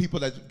like them people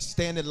that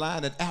stand in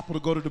line at Apple to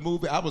go to the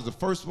movie. I was the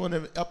first one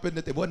up in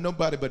there wasn't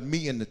nobody but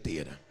me in the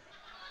theater.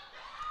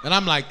 And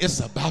I'm like,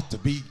 it's about to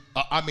be,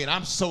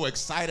 I'm so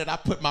excited. I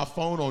put my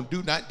phone on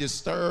Do Not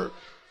Disturb.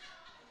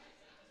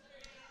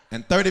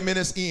 And 30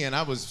 minutes in,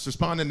 I was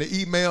responding to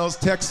emails,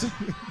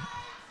 texting.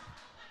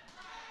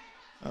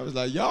 I was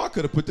like, y'all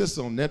could have put this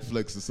on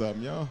Netflix or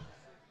something, y'all.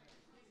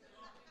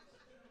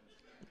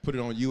 put it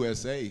on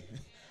USA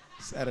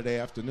Saturday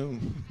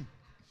afternoon.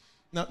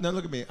 Now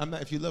look at me. I'm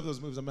not. If you love those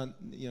movies, I'm not.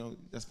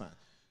 That's fine.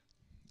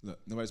 Look,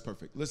 nobody's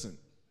perfect. Listen,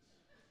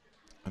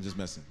 I'm just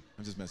messing.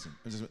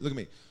 Look at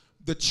me.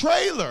 The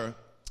trailer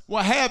will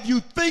have you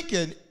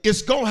thinking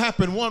it's gonna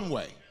happen one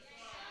way,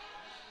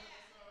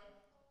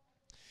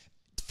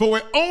 for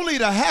it only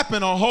to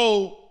happen a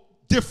whole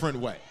different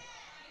way.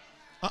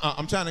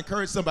 I'm trying to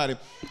encourage somebody,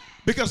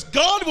 because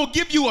God will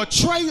give you a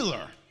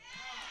trailer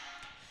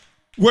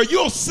where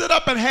you'll sit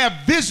up and have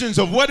visions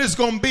of what it's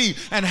going to be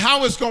and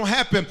how it's going to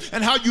happen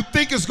and how you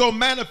think it's going to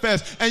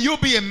manifest. And you'll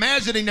be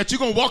imagining that you're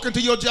going to walk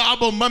into your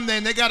job on Monday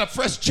and they got a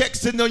fresh check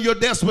sitting on your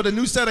desk with a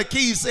new set of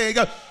keys saying,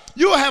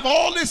 you'll have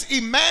all this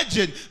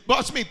imagined.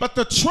 Watch me. But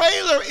the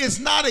trailer is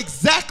not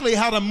exactly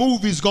how the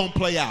movie's going to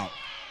play out.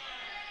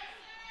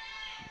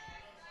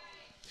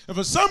 And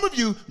for some of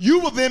you, you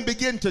will then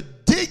begin to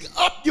dig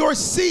up your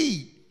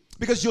seed,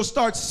 because you'll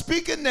start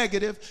speaking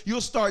negative,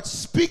 you'll start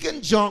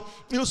speaking junk,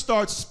 you'll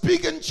start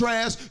speaking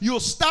trash, you'll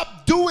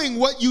stop doing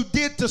what you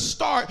did to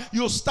start,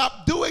 you'll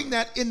stop doing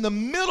that in the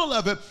middle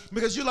of it,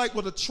 because you're like,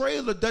 well, the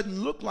trailer doesn't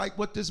look like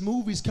what this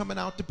movie's coming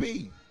out to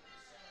be.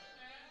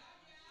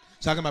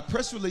 So I got my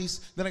press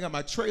release, then I got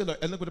my trailer,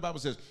 and look what the Bible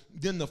says,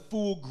 then the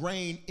full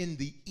grain in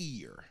the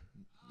ear.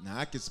 Now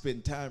I could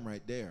spend time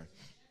right there.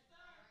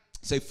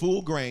 Say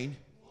full grain,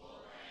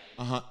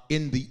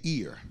 in the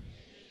ear.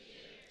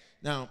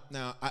 Now,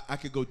 I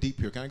could go deep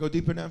here. Can I go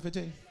deeper now,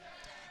 15?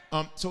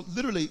 So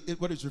literally,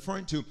 what it's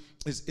referring to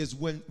is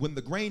when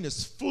the grain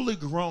is fully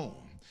grown,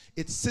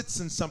 it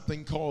sits in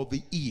something called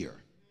the ear.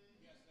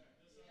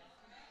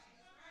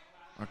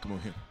 All right, come on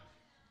here.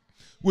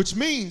 Which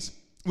means,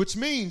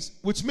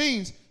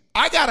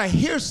 I gotta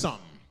hear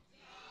something.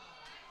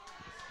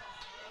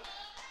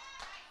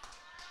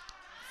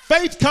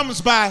 Faith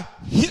comes by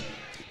hearing.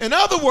 In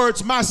other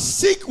words, my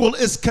sequel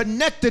is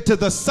connected to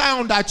the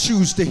sound I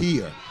choose to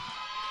hear.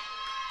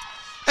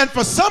 And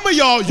for some of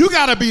y'all, you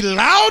got to be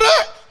louder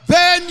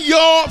than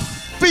your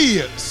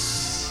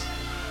fears.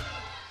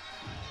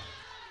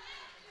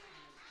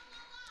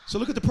 So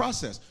look at the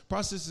process.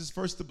 Process is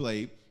first the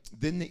blade,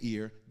 then the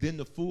ear, then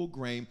the full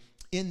grain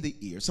in the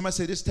ear. Somebody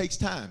say this takes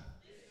time.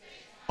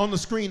 On the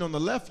screen on the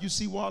left, you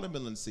see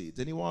watermelon seeds.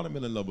 Any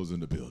watermelon lovers in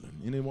the building?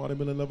 Any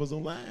watermelon lovers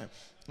online?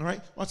 All right,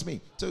 watch me.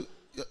 So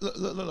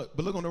look,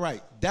 but look on the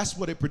right. That's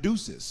what it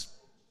produces.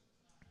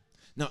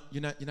 No,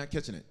 you're not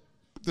catching it.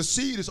 The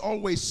seed is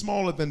always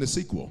smaller than the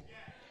sequel.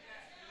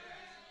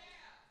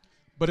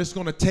 But it's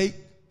going to take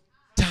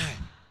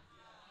time.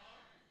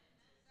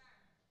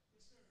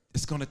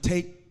 It's going to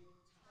take.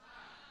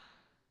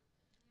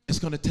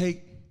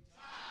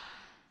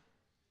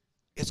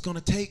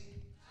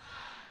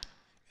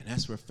 And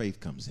that's where faith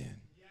comes in.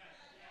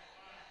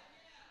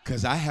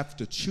 Because I have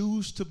to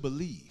choose to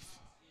believe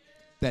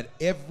that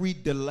every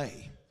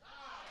delay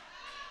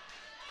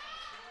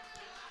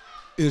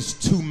is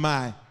to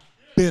my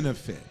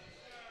benefit.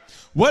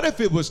 What if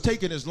it was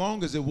taking as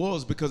long as it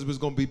was because it was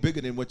going to be bigger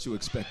than what you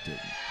expected?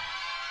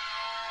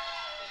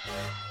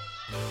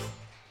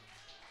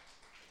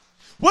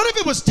 What if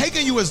it was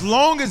taking you as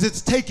long as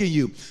it's taking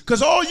you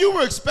because all you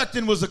were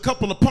expecting was a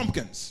couple of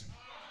pumpkins?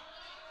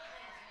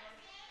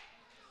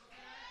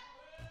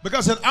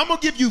 Because I'm going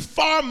to give you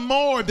far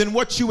more than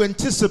what you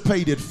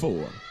anticipated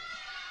for.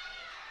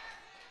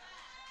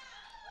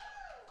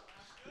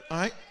 All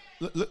right?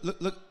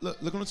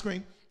 Look on the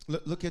screen.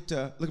 Look at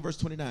verse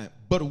 29.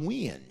 But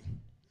when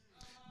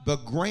the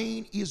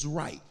grain is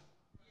ripe,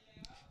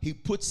 he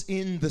puts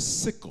in the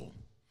sickle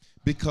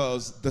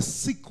because the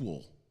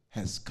sequel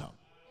has come.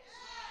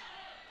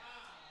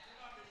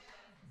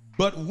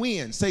 But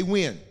when, say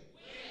when.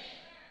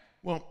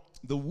 Well,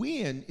 the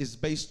when is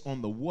based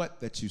on the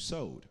what that you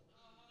sowed.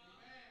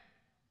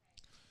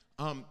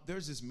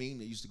 There's this meme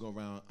that used to go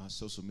around on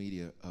social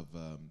media of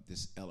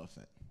this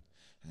elephant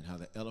and how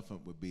the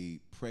elephant would be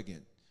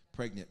pregnant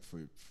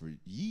for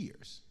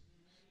years.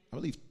 I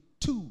believe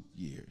 2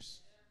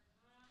 years.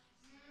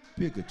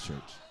 Be a good church.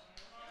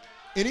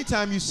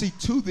 Anytime you see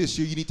 2 this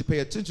year, you need to pay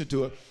attention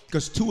to it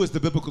because 2 is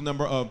the biblical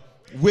number of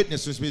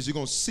witnesses, which means you're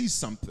going to see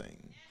something.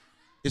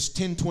 It's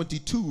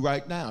 10:22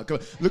 right now.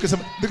 Look at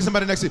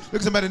somebody next to you. Look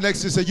at somebody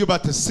next to you and say, you're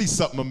about to see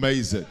something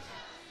amazing.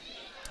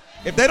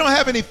 If they don't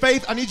have any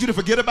faith, I need you to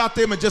forget about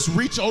them and just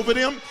reach over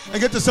them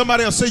and get to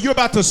somebody else. Say, you're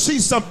about to see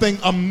something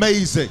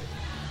amazing.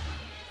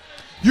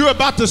 You're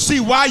about to see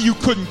why you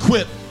couldn't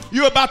quit.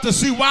 You're about to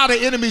see why the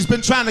enemy's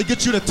been trying to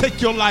get you to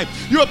take your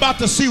life. You're about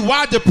to see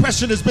why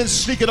depression has been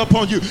sneaking up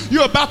on you.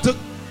 You're about to...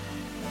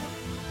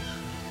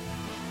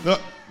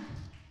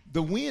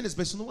 The wind is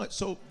based on the what?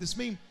 So this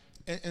means,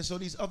 and so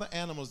these other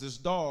animals, this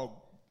dog,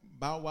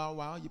 bow, wow,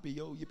 wow,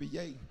 yippee-yo,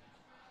 yippee-yay.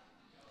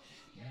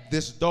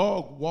 This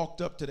dog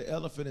walked up to the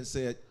elephant and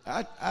said,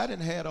 I done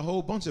had a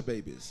whole bunch of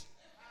babies.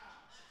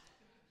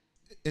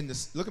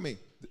 Look at me.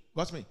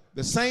 Watch me.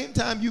 The same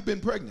time you've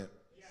been pregnant,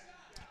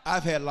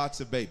 I've had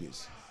lots of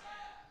babies.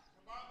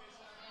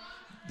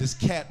 This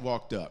cat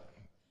walked up.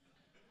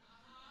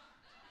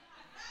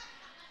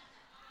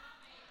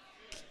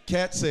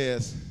 Cat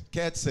says,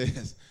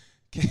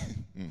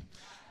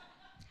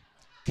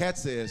 Cat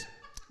says,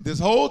 this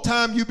whole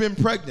time you've been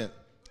pregnant,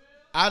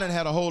 I done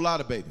had a whole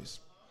lot of babies.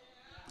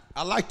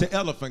 I like the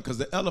elephant because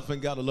the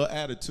elephant got a little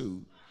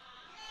attitude.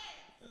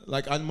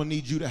 Like I'm going to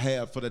need you to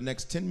have for the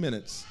next 10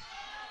 minutes.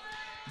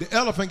 The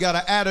elephant got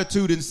an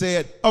attitude and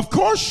said, of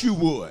course you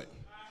would.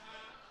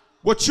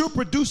 What you're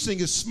producing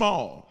is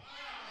small.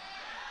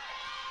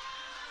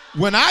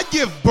 When I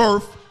give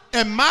birth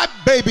and my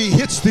baby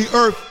hits the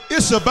earth,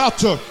 it's about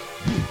to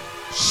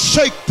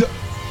shake the...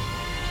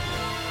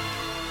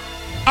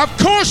 Of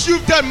course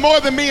you've done more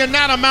than me in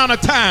that amount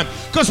of time,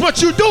 because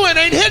what you're doing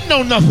ain't hitting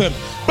on nothing.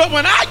 But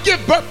when I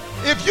give birth,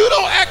 if you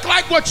don't act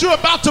like what you're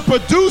about to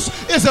produce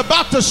is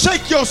about to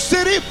shake your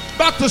city,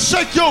 about to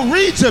shake your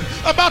region,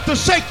 about to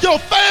shake your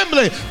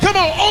family, come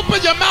on,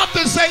 open your mouth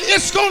and say,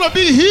 it's going to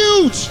be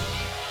huge.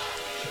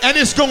 And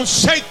it's going to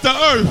shake the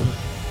earth.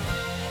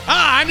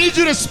 I need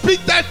you to speak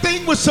that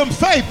thing with some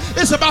faith.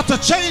 It's about to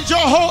change your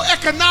whole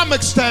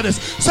economic status.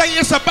 Say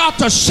it's about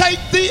to shake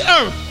the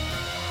earth.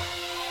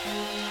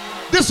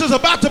 This is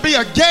about to be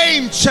a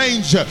game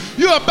changer.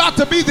 You're about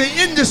to be the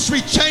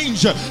industry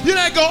changer. You're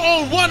not going to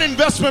own one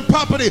investment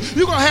property.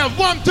 You're going to have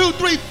 1, 2,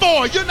 3,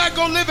 4. You're not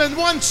going to live in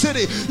one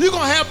city. You're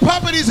going to have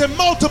properties in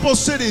multiple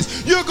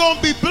cities. You're going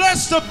to be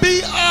blessed to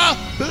be a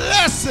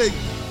blessing.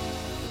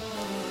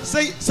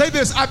 Say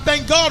this, I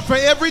thank God for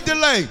every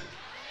delay.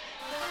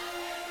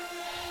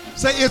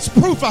 Say it's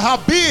proof of how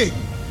big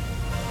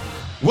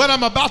what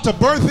I'm about to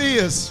birth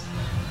is.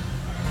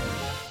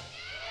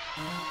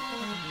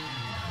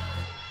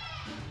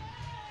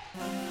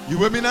 You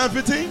with me now,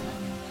 15?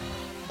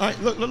 All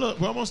right, look.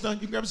 We're almost done. You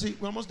can grab a seat.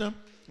 We're almost done.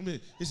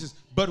 It says,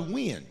 but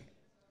when?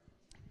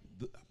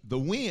 The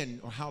when,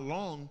 or how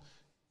long,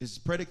 is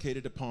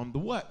predicated upon the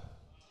what?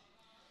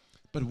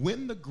 But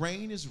when the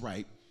grain is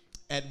ripe,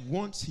 at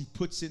once he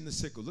puts in the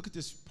sickle. Look at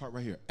this part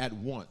right here. At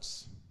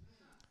once.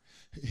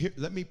 Here,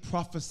 let me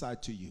prophesy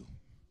to you.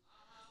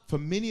 For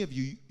many of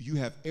you, you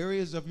have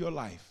areas of your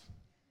life.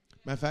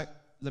 Matter of fact,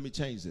 let me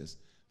change this.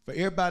 For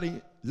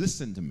everybody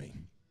listening to me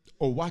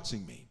or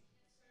watching me,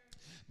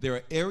 there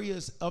are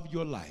areas of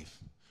your life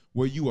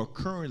where you are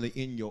currently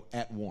in your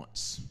at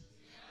once.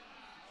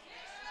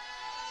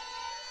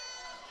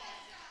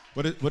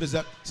 What is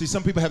that? See,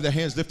 some people have their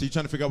hands lifted. You're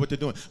trying to figure out what they're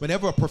doing.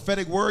 Whenever a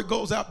prophetic word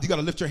goes out, you got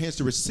to lift your hands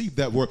to receive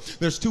that word.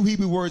 There's 2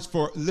 Hebrew words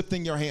for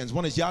lifting your hands.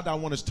 One is yada,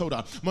 one is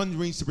toda. One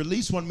means to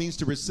release, one means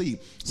to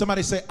receive.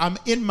 Somebody say, I'm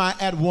in my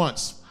at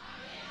once.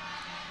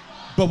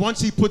 But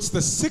once he puts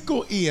the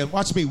sickle in,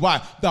 watch me,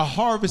 why? The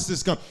harvest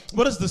is coming.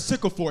 What is the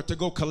sickle for? To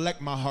go collect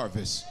my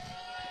harvest.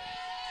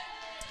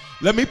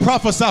 Let me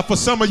prophesy for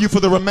some of you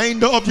for the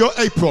remainder of your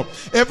April.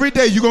 Every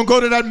day you're going to go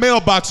to that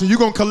mailbox and you're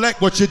going to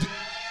collect what you do.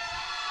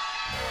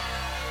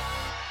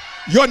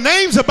 Your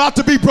name's about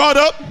to be brought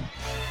up.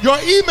 Your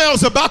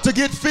email's about to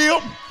get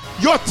filled.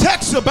 Your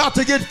text's about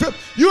to get filled.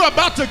 You're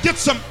about to get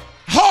some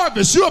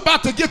harvest. You're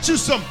about to get you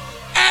some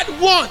at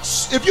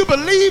once. If you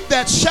believe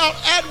that, shout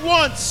at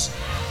once.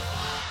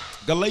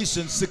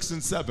 Galatians 6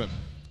 and 7.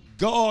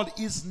 God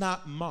is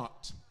not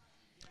mocked.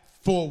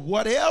 For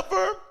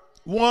whatever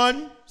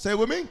one, say it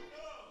with me.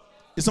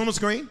 It's on the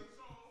screen.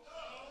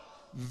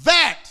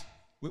 That,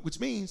 which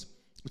means,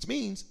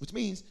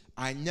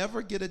 I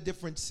never get a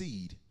different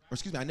seed. Or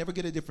excuse me, I never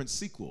get a different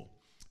sequel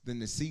than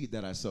the seed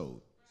that I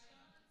sowed.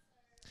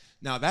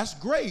 Now that's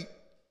great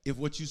if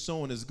what you're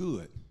sowing is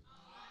good.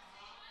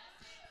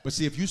 But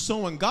see, if you're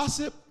sowing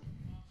gossip,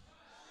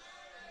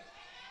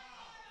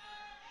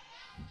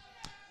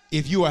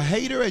 if you're a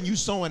hater and you're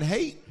sowing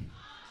hate,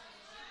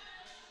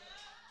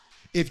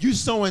 if you're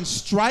sowing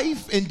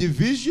strife and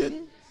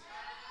division,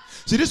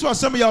 see, this is why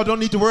some of y'all don't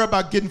need to worry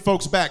about getting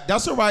folks back.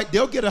 That's all right.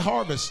 They'll get a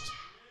harvest.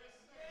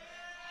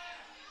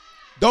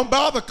 Don't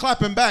bother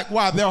clapping back.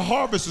 Why? Their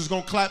harvest is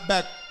going to clap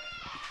back.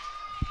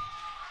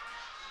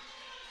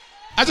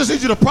 I just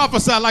need you to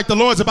prophesy like the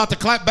Lord's about to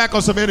clap back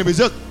on some enemies.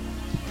 Just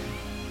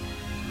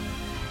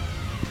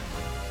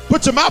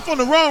put your mouth on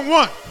the wrong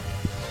one.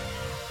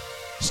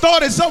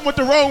 Started something with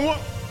the wrong one.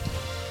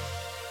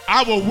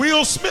 I will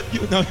Will Smith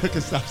you. No,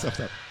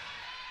 stop.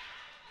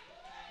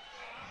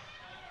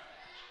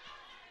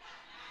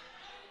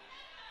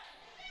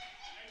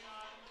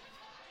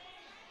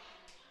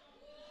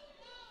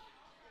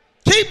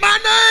 Keep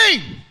my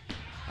name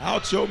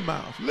out your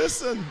mouth.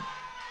 Listen.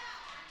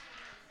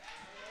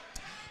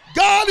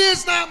 God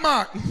is not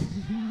mocked.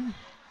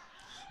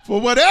 For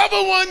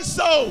whatever one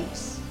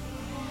sows,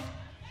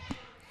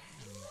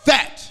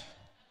 that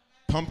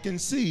pumpkin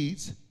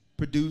seeds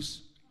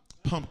produce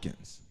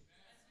pumpkins.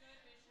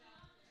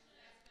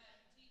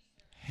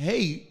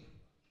 Hate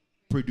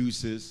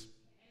produces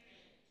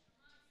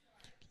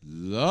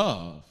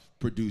love,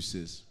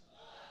 produces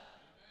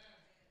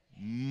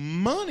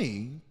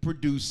money,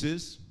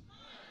 produces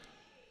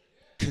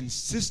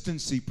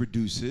consistency,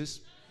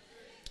 produces,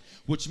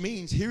 which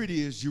means, here it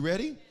is, you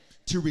ready?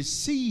 To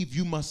receive,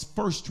 you must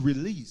first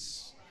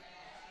release.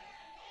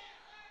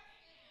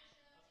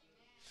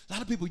 A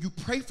lot of people, you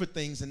pray for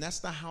things, and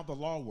that's not how the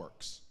law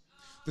works.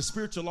 The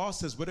spiritual law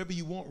says whatever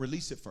you want,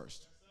 release it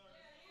first.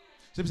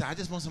 Some people say, I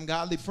just want some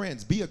godly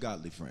friends. Be a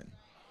godly friend.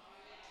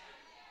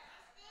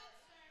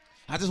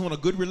 I just want a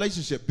good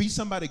relationship. Be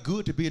somebody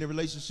good to be in a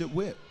relationship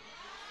with.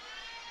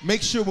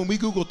 Make sure when we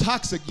Google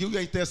toxic, you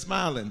ain't there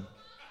smiling.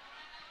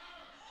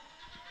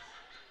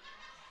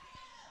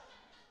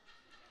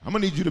 I'm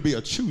going to need you to be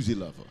a choosy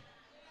lover.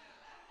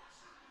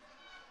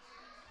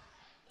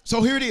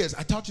 So here it is.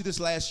 I taught you this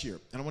last year,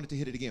 and I wanted to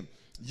hit it again.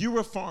 You're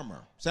a farmer.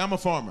 Say, I'm a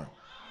farmer.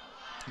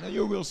 Now,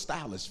 you're a real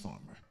stylish farmer.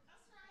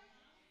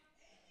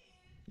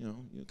 You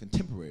know, you're a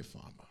contemporary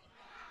farmer.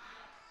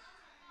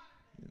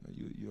 You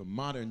know, you're a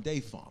modern day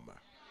farmer.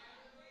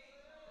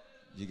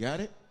 You got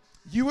it?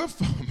 You're a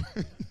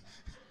farmer.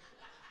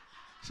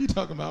 She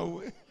talking about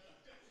what?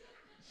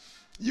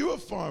 You're a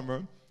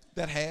farmer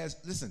that has,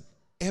 listen,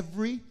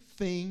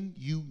 everything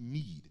you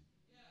need.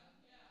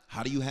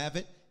 How do you have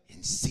it?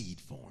 In seed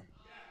form.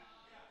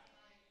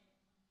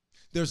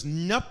 There's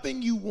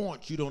nothing you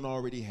want you don't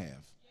already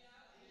have.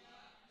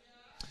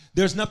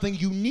 There's nothing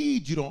you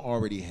need you don't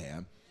already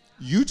have.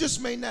 You just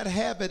may not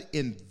have it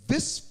in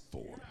this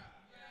form.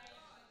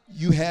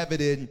 You have it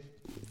in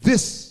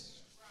this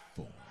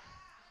form.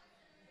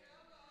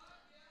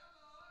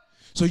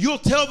 So you'll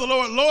tell the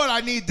Lord, Lord,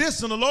 I need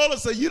this. And the Lord will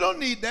say, you don't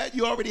need that.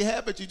 You already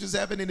have it. You just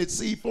have it in its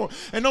seed form.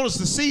 And notice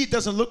the seed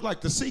doesn't look like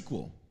the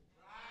sequel.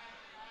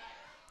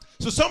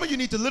 So some of you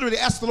need to literally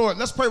ask the Lord.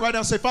 Let's pray right now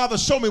and say, Father,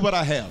 show me what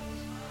I have.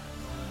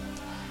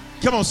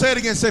 Come on, say it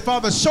again. Say,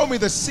 Father, show me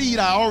the seed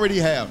I already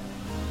have.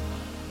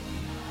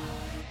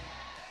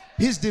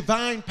 His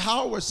divine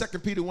power, 2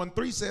 Peter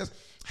 1:3 says,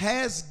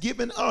 has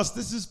given us,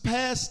 this is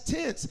past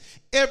tense,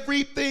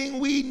 everything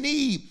we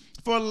need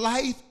for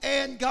life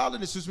and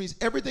godliness. Which means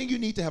everything you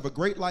need to have a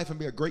great life and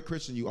be a great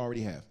Christian, you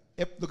already have.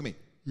 Look at me.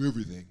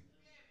 Everything.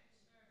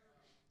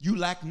 You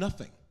lack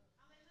nothing.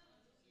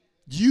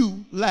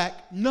 You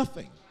lack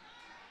nothing.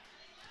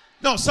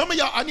 No, some of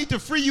y'all, I need to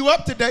free you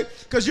up today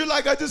because you're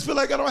like, I just feel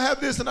like I don't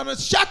have this. And I'm going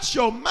to shut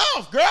your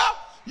mouth, girl.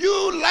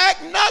 You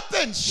lack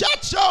nothing.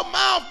 Shut your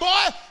mouth,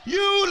 boy.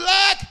 You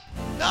lack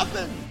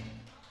nothing.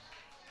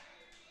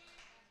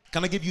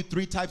 Can I give you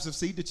 3 types of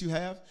seed that you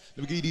have?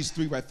 Let me give you these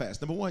 3 right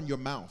fast. Number 1, your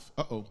mouth.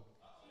 Uh-oh.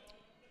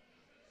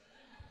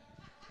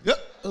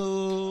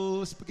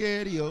 Uh-oh,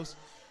 SpaghettiOs.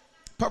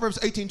 Proverbs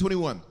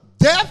 18:21.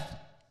 Death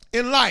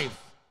and life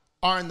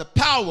are in the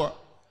power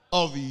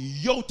of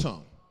your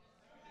tongue.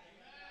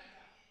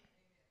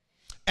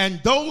 And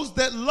those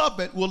that love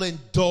it will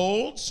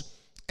indulge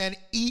and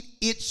eat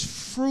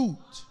its fruit.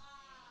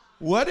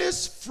 What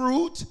is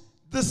fruit?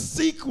 The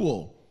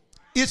sequel.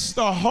 It's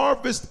the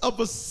harvest of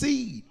a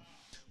seed,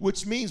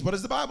 which means, what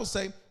does the Bible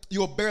say?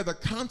 You'll bear the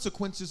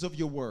consequences of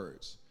your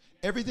words.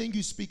 Everything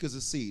you speak is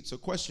a seed. So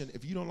question,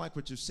 if you don't like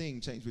what you're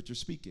seeing, change what you're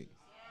speaking.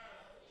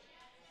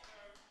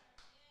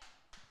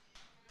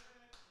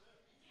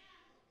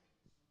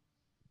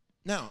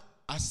 Now,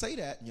 I say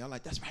that, and y'all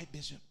like, that's right,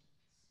 Bishop.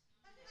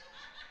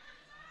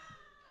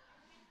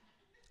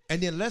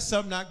 And then let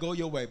something not go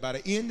your way. By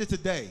the end of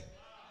today,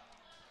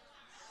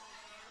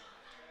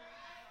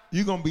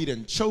 you're going to be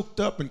then choked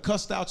up and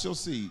cussed out your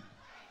seed.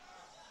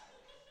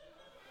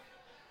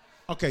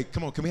 Okay,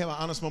 come on. Can we have an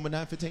honest moment,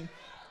 9:15?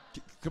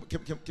 Can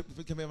we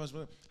have an honest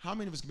moment? How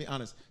many of us can be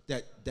honest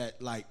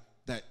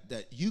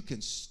that you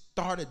can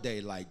start a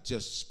day like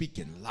just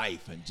speaking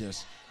life and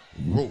just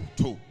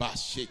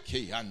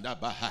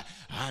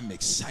I'm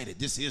excited.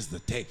 This is the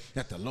day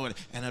that the Lord,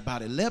 and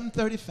about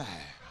 11:35.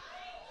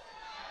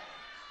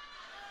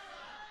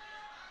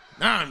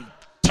 I'm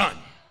done.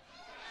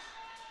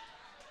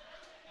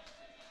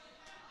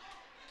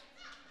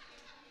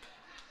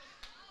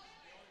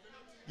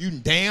 You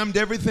damned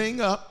everything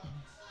up.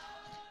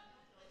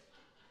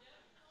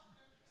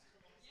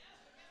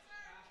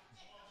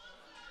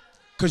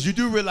 Because you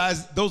do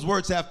realize those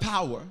words have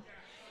power.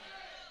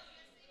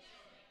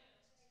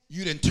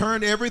 You done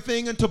turned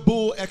everything into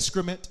bull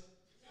excrement.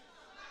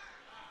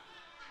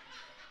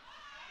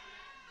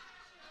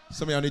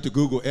 Some of y'all need to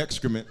Google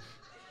excrement.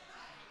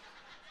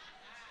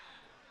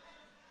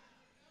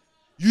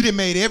 You done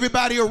made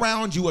everybody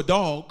around you a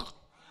dog.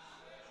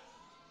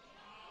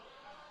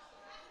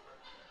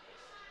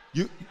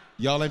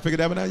 Y'all ain't figured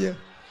that one out yet?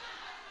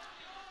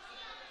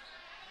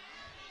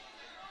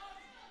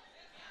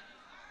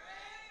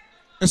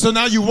 And so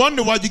now you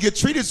wonder why you get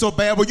treated so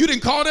bad. Well, you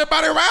didn't call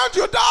everybody around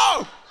you a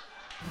dog.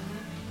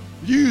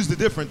 You used a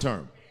different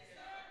term.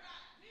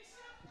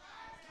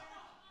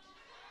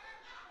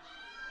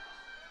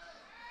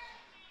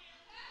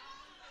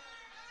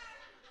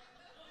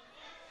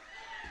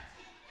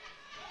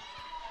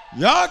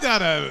 Y'all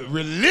got a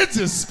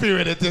religious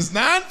spirit at this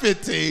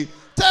 9:15.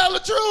 Tell the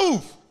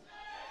truth.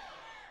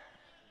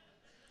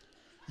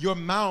 Your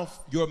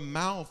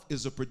mouth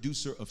is a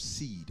producer of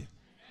seed.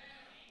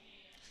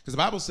 Because the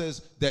Bible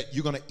says that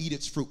you're going to eat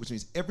its fruit, which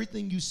means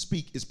everything you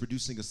speak is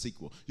producing a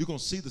sequel. You're going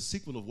to see the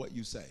sequel of what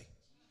you say.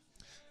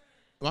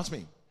 Watch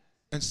me.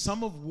 And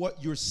some of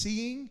what you're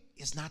seeing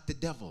is not the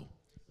devil.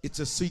 It's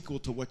a sequel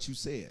to what you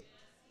said.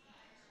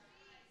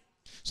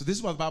 So this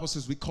is why the Bible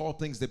says we call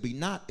things that be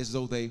not as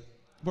though they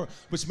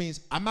Which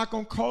means I'm not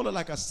going to call it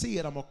like I see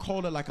it. I'm going to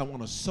call it like I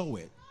want to sow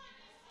it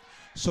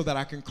so that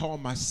I can call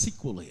my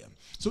sequel in.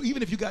 So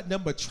even if you got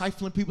nothing but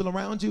trifling people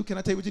around you, can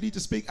I tell you what you need to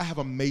speak? I have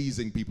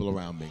amazing people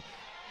around me.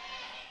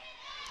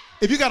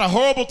 If you got a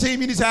horrible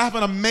team, you need to have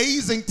an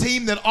amazing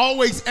team that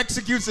always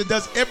executes and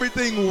does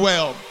everything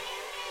well.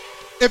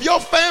 If your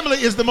family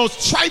is the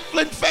most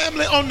trifling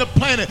family on the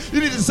planet,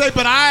 you need to say,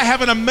 but I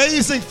have an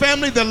amazing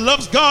family that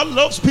loves God,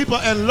 loves people,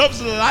 and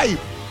loves life.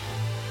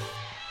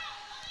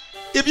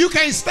 If you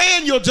can't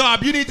stand your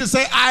job, you need to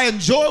say, I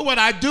enjoy what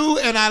I do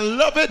and I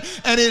love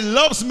it and it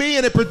loves me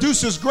and it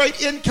produces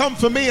great income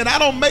for me, and I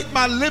don't make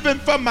my living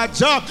from my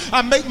job.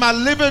 I make my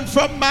living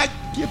from my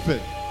giving.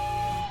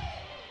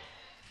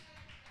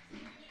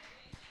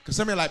 Because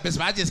some of you are like,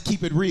 Bishop, I just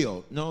keep it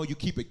real. No, you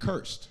keep it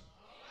cursed.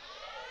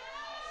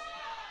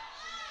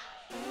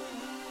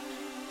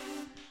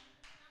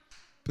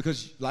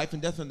 Because life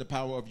and death are in the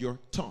power of your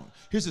tongue.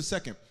 Here's the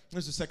second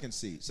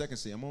seed. Second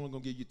seed. I'm only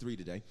going to give you 3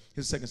 today.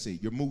 Here's the second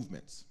seed. Your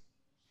movements.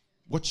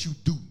 What you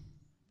do.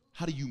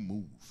 How do you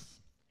move?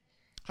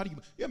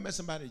 You ever met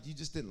somebody that you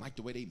just didn't like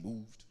the way they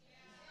moved?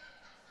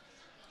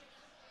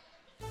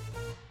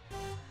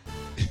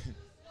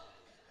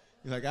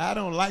 You're like, I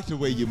don't like the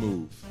way you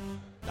move.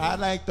 I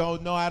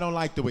don't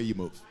like the way you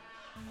move.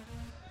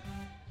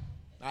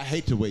 I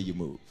hate the way you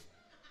move.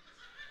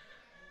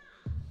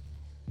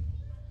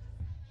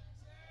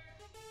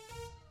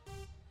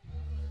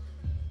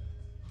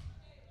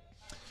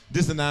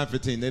 This is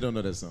 9:15. They don't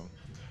know that song.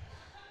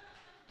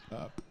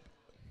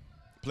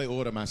 Play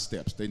Order My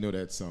Steps. They know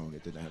that song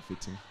at the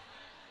 9:15.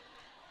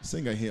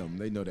 Sing a hymn.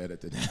 They know that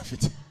at the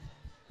 9:15.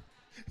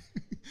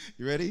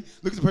 You ready?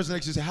 Look at the person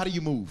next to you and say, how do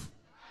you move?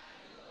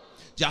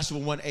 Joshua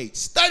 1:8.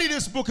 Study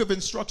this book of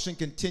instruction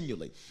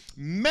continually.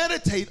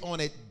 Meditate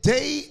on it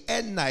day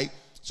and night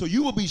so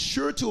you will be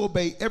sure to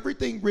obey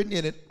everything written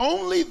in it.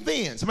 Only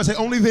then, somebody say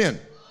only then,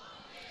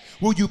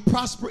 will you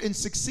prosper and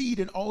succeed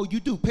in all you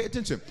do. Pay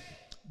attention.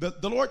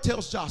 The Lord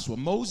tells Joshua,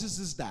 Moses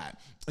has died,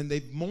 and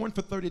they've mourned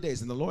for 30 days.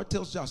 And the Lord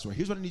tells Joshua,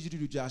 here's what I need you to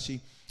do, Joshie,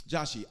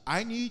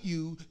 I need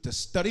you to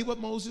study what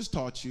Moses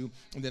taught you,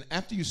 and then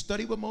after you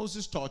study what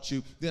Moses taught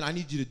you, then I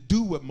need you to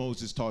do what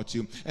Moses taught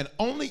you. And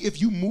only if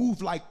you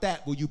move like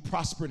that will you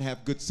prosper and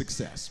have good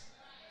success.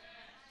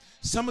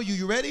 Some of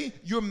you ready?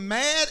 You're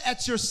mad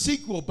at your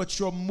sequel, but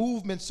your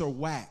movements are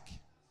whack.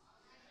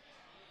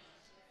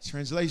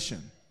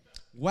 Translation.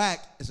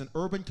 Whack is an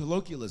urban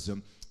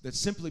colloquialism that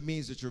simply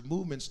means that your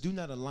movements do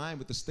not align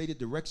with the stated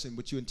direction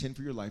which you intend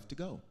for your life to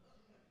go.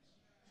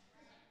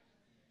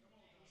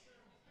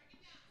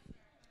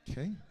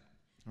 Okay?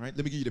 All right,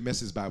 let me give you the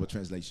Message Bible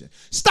translation.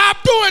 Stop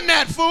doing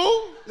that,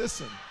 fool!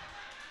 Listen.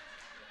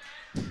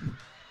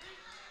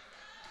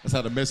 That's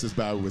how the Message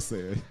Bible would say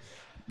it.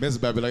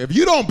 Message Bible, like, if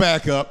you don't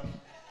back up,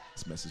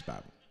 it's Message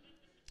Bible.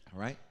 All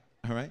right?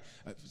 All right?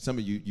 Some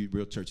of you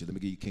real churchy, let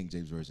me give you King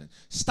James Version.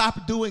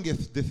 Stop doing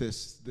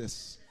this.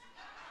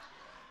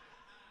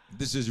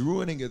 This is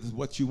ruining it,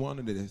 what you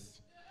wanted it is.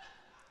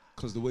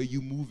 Because the way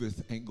you move it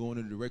ain't going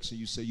in the direction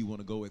you say you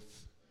want to go with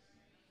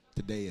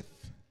today.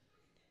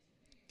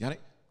 Got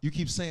it? You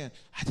keep saying,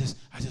 I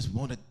just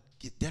want to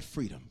get debt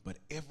freedom, but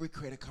every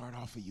credit card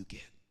offer you get.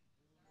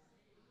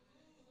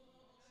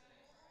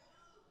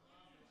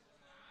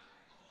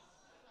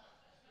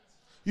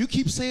 You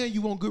keep saying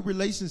you want good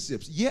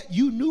relationships, yet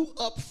you knew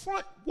up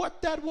front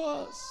what that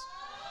was.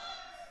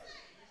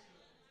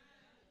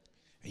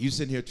 And you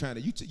sitting here trying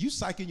to, you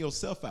psyching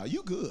yourself out.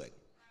 You good.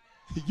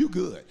 You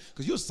good.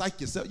 Because you'll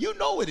psych yourself. You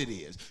know what it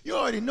is. You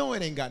already know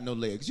it ain't got no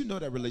legs. You know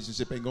that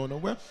relationship ain't going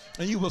nowhere.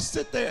 And you will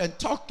sit there and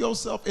talk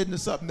yourself into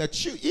something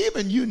that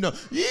you know.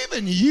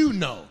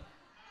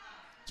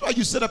 That's why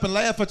you sit up and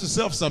laugh at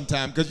yourself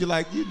sometimes, because you're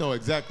like, you know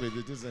exactly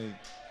that this ain't.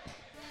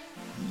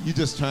 You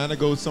just trying to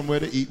go somewhere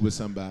to eat with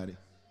somebody.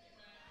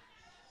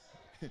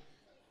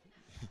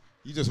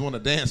 You just want to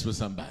dance with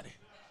somebody.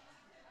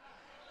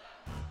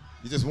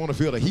 You just want to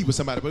feel the heat with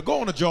somebody. But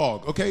go on a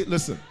jog, okay?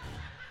 Listen.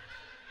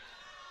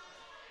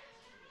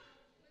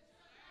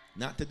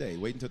 Not today.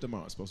 Wait until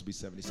tomorrow. It's supposed to be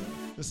 77.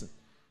 Listen.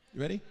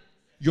 You ready?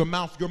 Your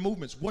mouth, your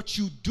movements. What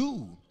you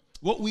do.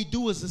 What we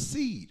do is a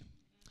seed.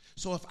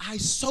 So if I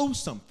sow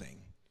something,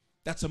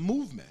 that's a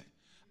movement.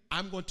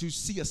 I'm going to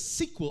see a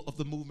sequel of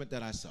the movement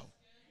that I sow.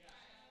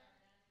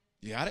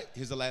 You got it?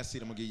 Here's the last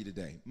seed I'm going to give you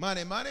today.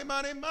 Money, money,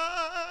 money,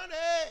 money.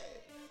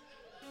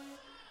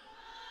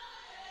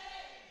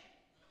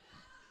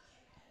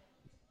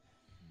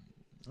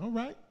 All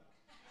right.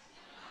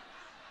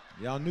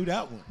 Y'all knew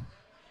that one.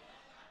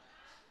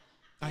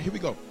 All right, here we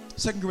go.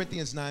 2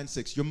 Corinthians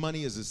 9:6. Your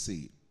money is a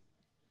seed.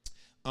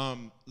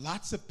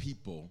 Lots of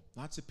people,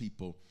 let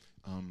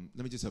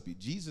me just help you.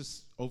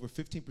 Jesus, over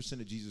 15%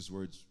 of Jesus'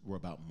 words were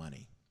about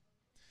money.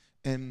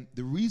 And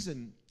the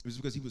reason is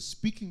because he was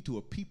speaking to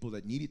a people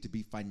that needed to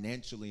be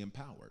financially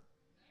empowered.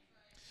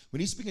 When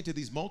he's speaking to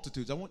these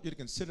multitudes, I want you to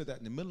consider that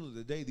in the middle of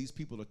the day, these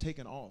people are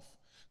taken off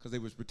because they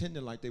was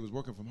pretending like they was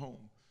working from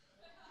home.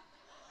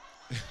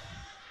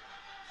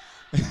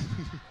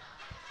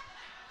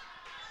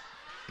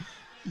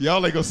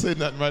 Y'all ain't gonna say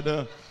nothing right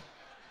now.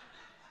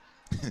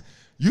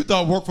 You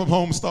thought work from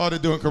home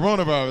started during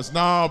coronavirus.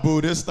 Nah,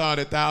 boo, this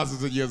started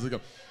thousands of years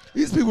ago.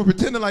 These people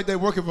pretending like they're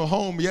working from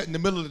home, yet in the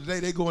middle of the day,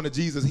 they go into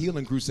Jesus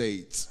healing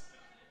crusades.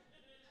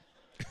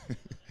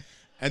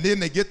 And then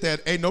they get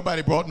that, ain't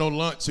nobody brought no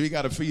lunch, so you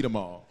got to feed them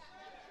all.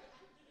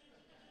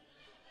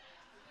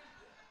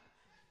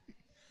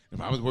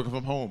 If I was working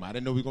from home, I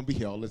didn't know we were going to be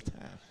here all this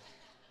time.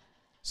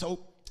 So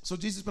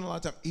Jesus spent a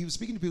lot of time. He was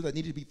speaking to people that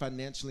needed to be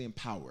financially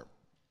empowered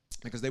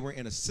because they were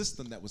in a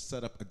system that was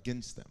set up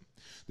against them.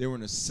 They were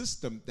in a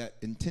system that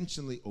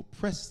intentionally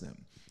oppressed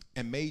them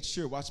and made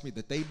sure, watch me,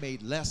 that they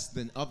made less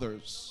than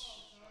others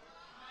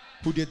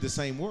who did the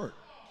same work.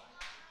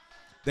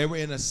 They were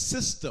in a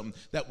system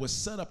that was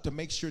set up to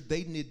make sure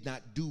they did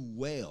not do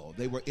well.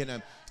 They were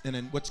in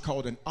what's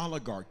called an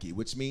oligarchy,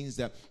 which means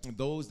that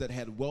those that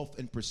had wealth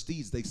and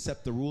prestige, they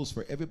set the rules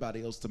for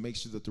everybody else to make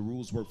sure that the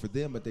rules worked for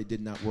them, but they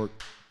did not work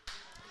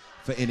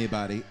for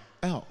anybody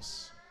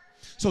else.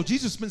 So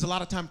Jesus spends a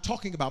lot of time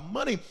talking about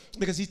money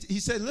because he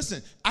said,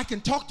 listen, I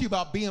can talk to you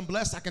about being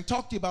blessed. I can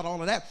talk to you about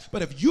all of that.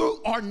 But if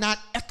you are not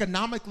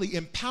economically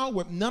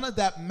empowered, none of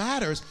that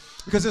matters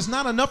because it's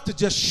not enough to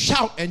just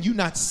shout and you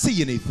not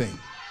see anything.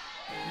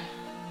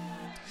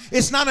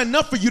 It's not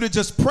enough for you to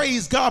just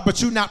praise God,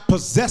 but you not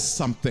possess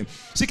something.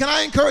 See, can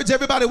I encourage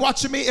everybody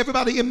watching me,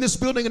 everybody in this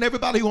building and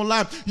everybody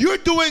online? You're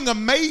doing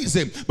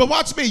amazing. But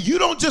watch me, you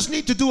don't just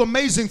need to do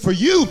amazing for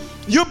you.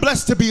 You're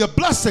blessed to be a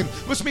blessing,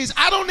 which means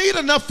I don't need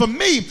enough for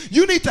me.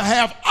 You need to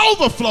have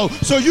overflow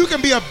so you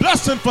can be a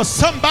blessing for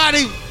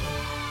somebody.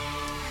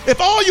 If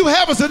all you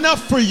have is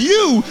enough for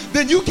you,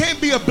 then you can't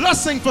be a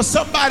blessing for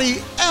somebody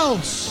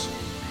else.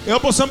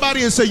 Elbow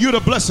somebody and say, you're the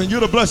blessing,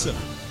 you're the blessing.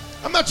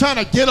 I'm not trying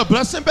to get a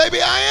blessing,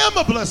 baby. I am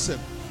a blessing.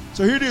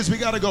 So here it is. We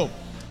got to go.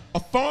 A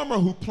farmer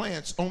who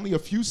plants only a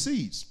few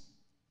seeds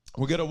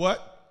will get a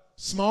what?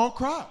 Small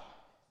crop.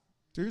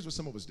 So here's what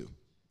some of us do.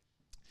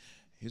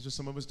 Here's what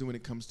some of us do when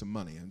it comes to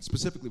money. And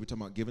specifically, we're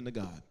talking about giving to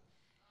God.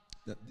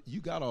 You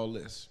got all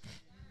this.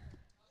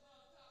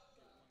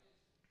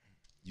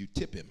 You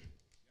tip him.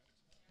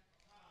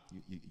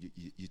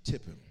 You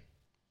tip him.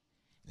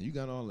 And you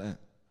got all that.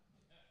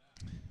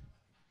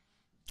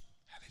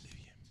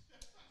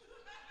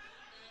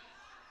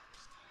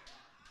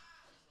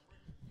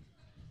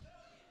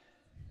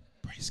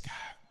 Praise God.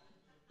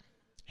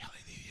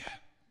 Hallelujah.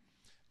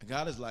 And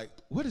God is like,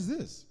 what is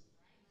this?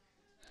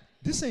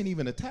 This ain't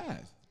even a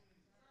tithe.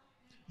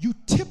 You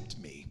tipped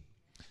me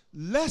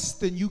less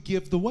than you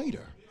give the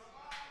waiter.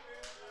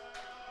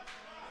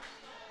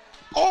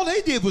 All they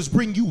did was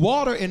bring you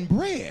water and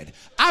bread.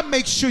 I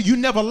make sure you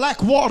never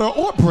lack water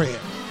or bread.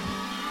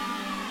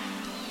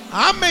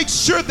 I make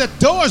sure that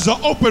doors are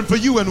open for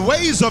you and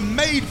ways are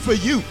made for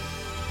you.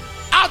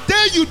 How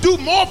dare you do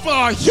more for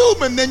a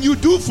human than you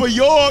do for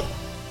your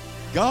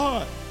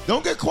God.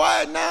 Don't get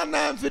quiet now,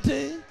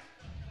 9:15.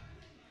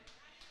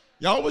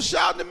 Y'all was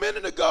shouting a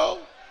minute ago.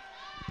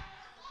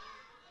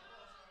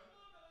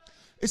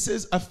 It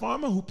says a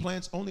farmer who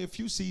plants only a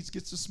few seeds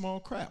gets a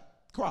small crop,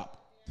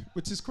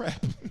 which is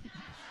crap.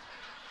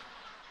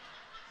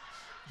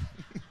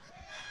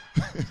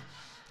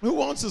 Who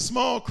wants a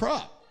small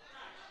crop?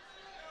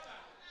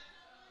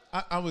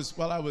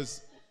 While I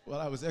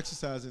was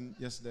exercising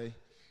yesterday,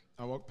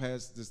 I walked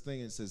past this thing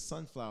and it says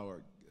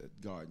sunflower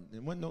garden.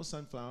 And wasn't no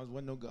sunflowers,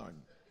 wasn't no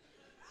garden.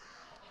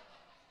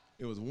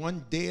 It was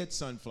one dead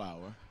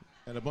sunflower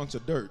and a bunch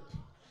of dirt.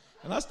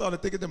 And I started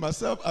thinking to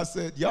myself, I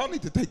said, y'all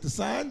need to take the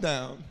sign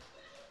down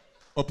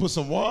or put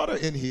some water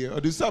in here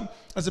or do something.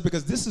 I said,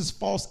 because this is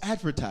false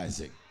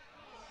advertising.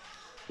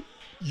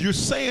 You're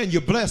saying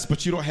you're blessed,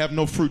 but you don't have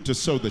no fruit to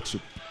show that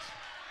you're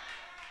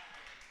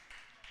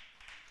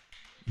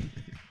blessed.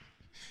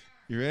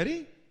 You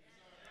ready?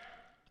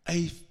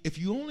 If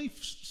you only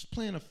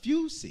plant a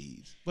few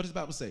seeds, what does the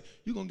Bible say?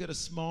 You're going to get a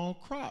small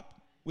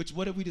crop, which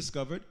what have we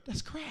discovered?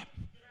 That's crap.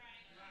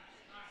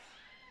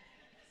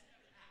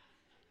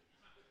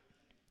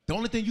 The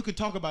only thing you can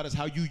talk about is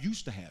how you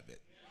used to have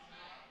it.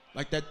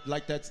 Like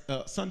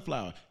that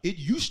sunflower. It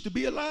used to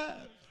be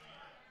alive.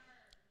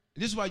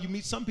 This is why you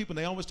meet some people and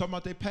they always talk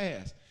about their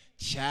past.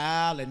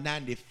 Child, in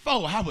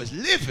 94, I was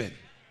living.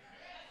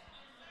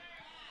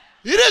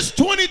 It is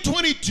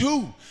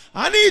 2022.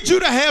 I need you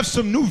to have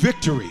some new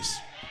victories.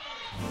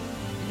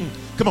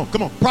 Come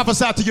on.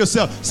 Prophesy to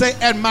yourself. Say,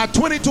 at my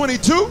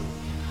 2022,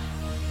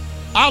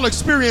 I'll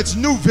experience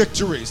new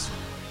victories.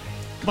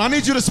 Come on, I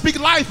need you to speak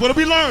life. What do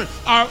we learn?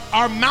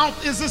 Our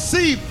mouth is a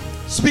seed.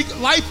 Speak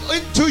life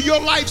into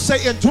your life.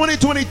 Say, in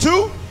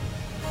 2022,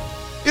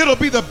 it'll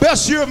be the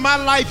best year of my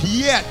life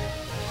yet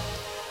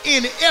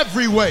in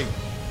every way.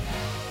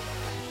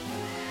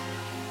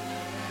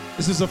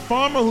 This is a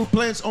farmer who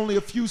plants only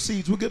a few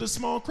seeds will get a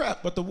small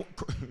crop, but the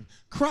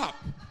crop,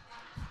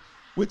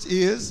 which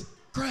is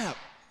crap.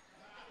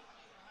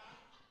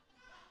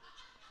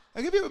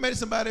 Like, have you ever met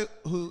somebody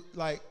who,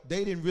 like,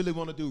 they didn't really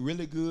want to do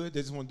really good,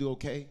 they just want to do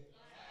okay?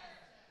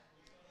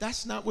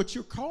 That's not what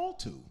you're called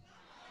to.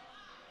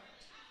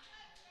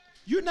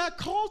 You're not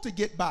called to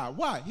get by.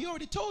 Why? He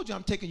already told you,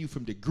 I'm taking you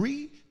from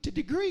degree to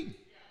degree.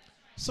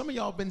 Some of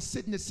y'all been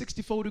sitting at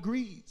 64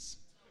 degrees.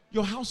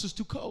 Your house is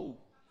too cold.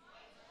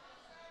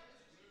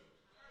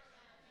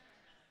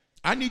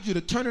 I need you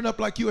to turn it up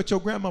like you at your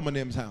grandmama and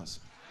them's house.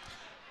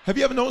 Have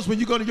you ever noticed when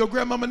you go to your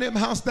grandmama and them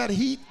house, that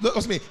heat, look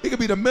at me, it could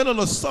be the middle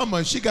of summer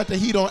and she got the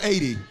heat on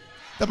 80.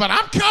 But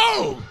I'm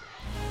cold.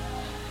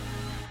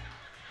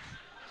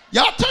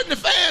 Y'all turn the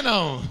fan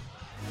on.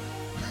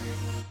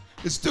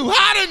 It's too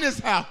hot in this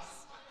house.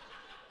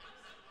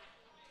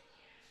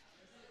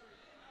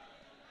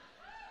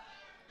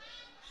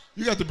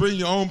 You got to bring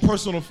your own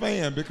personal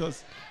fan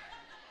because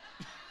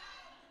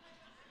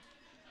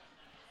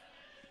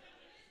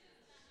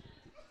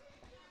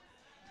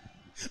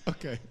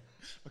okay,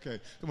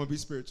 come on, be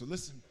spiritual.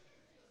 Listen.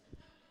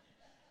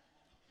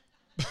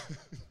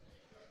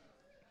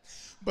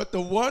 But the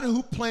one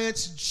who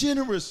plants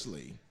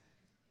generously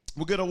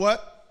will get a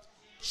what?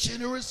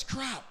 Generous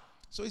crop.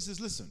 So he says,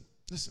 listen.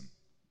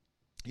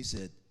 He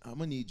said, I'm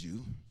going to need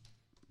you.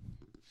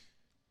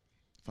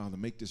 Father,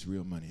 make this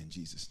real money in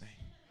Jesus' name.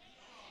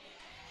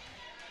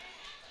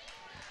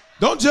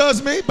 Don't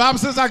judge me. Bible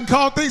says I can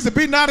call things to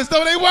be not as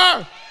though they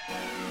were.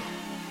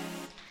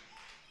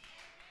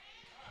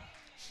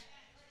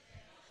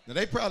 Now,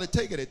 they probably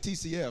take it at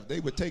TCF. They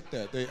would take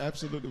that. They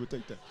absolutely would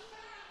take that.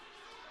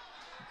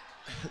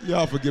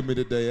 Y'all forgive me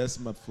today. That's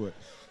my foot.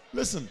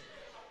 Listen.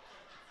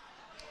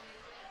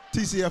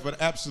 TCF would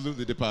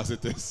absolutely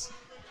deposit this.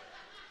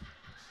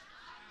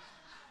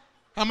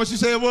 How much you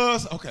say it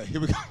was? Okay, here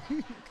we go.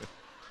 Okay.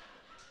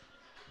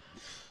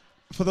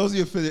 For those of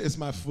you affiliated, it's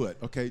my foot.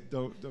 Okay,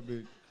 don't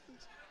be.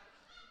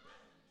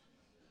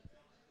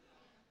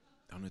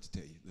 I don't know what to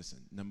tell you. Listen,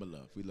 number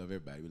love. We love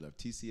everybody. We love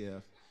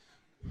TCF.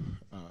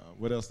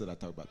 What else did I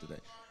talk about today?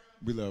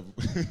 We love.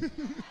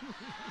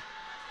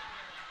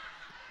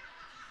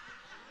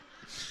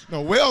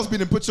 No, Wells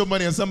didn't put your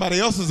money in somebody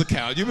else's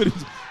account. You better.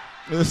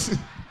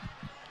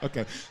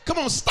 Okay, come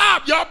on,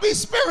 stop, y'all. Be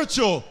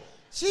spiritual.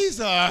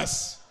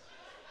 Jesus.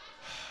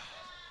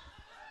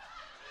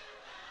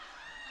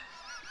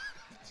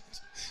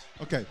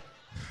 Okay.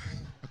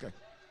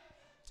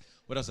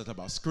 What else I talk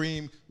about?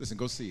 Scream. Listen,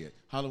 go see it.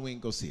 Halloween,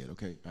 go see it.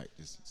 Okay. All right.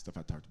 This stuff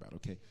I talked about.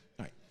 Okay.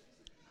 All right.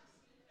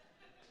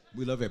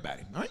 We love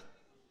everybody. All right.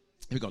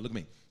 Here we go. Look at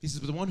me. He says,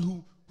 but the one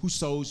who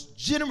sows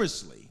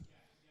generously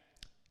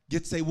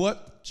gets a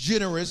what?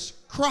 Generous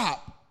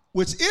crop,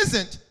 which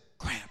isn't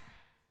crap.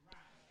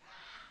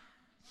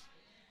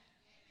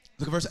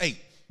 Look at verse 8.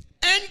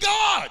 And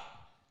God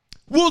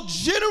will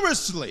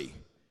generously.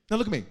 Now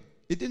look at me.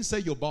 It didn't say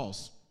your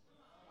boss.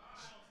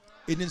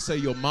 It didn't say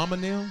your mama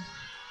them.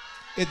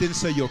 It didn't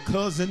say your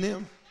cousin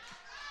them.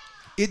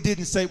 It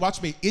didn't say, watch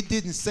me, it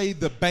didn't say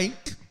the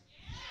bank.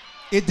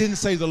 It didn't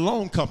say the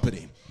loan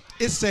company.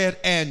 It said,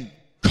 and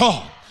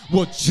God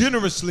will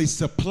generously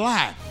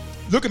supply.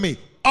 Look at me,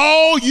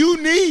 all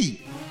you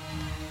need.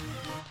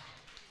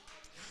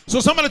 So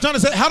somebody trying to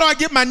say, how do I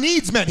get my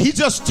needs met? He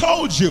just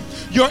told you,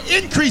 your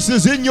increase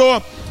is in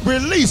your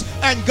release,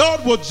 and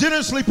God will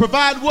generously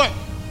provide what?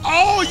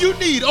 All you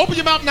need. Open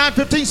your mouth,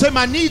 9:15, say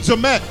my needs are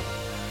met.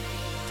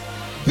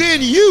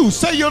 Then you,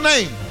 say your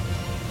name,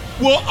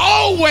 will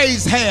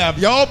always have.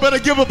 Y'all better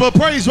give up a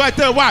praise right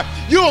there. Why?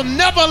 You'll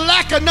never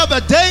lack another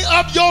day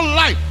of your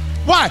life.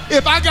 Why?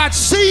 If I got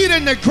seed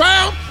in the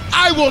ground,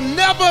 I will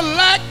never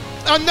lack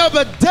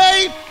another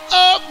day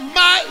of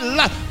my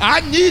life.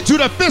 I need you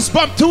to fist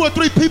bump 2 or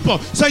 3 people.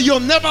 Say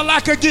you'll never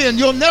lack again.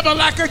 You'll never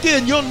lack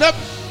again. You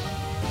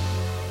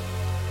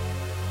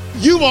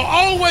will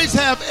always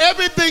have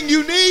everything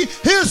you need.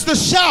 Here's the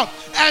shout.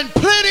 And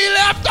plenty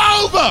left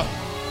over.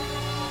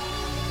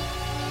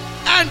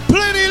 And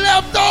plenty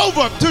left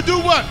over to do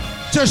what?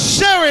 To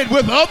share it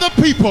with other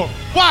people.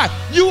 Why?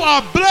 You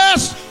are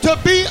blessed to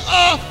be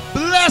a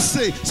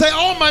blessing. Say,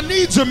 all my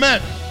needs are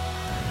met.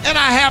 And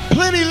I have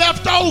plenty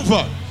left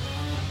over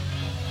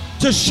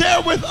to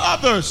share with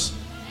others.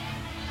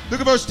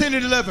 Look at verse 10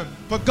 and 11.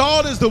 For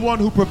God is the one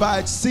who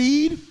provides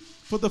seed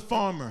for the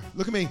farmer.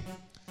 Look at me.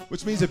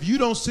 Which means if you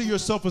don't see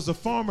yourself as a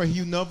farmer,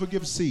 you never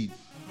give seed.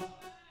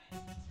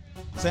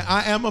 Say,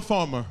 I am a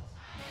farmer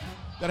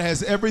that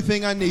has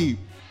everything I need.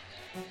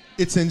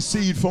 It's in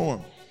seed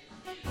form.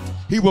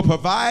 He will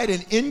provide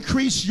and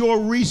increase your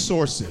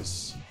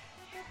resources.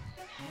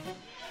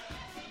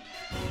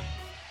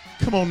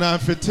 Come on,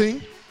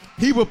 9:15.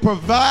 He will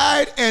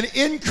provide and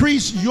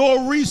increase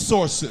your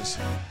resources.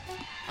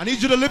 I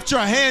need you to lift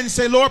your hand and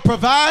say, Lord,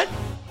 provide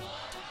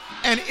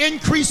and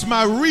increase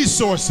my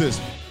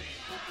resources.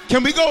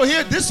 Can we go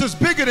here? This is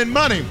bigger than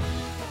money.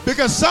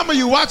 Because some of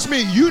you, watch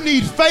me, you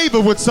need favor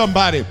with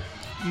somebody.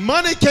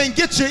 Money can't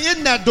get you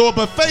in that door,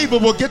 but favor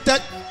will get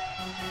that.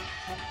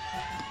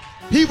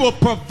 He will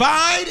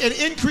provide and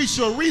increase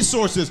your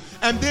resources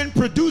and then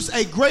produce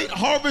a great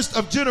harvest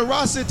of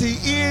generosity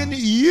in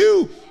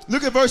you.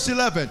 Look at verse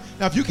 11.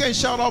 Now, if you can't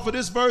shout off of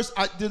this verse,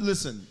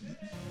 listen.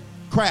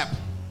 Crap.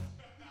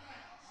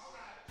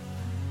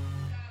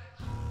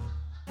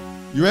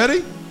 You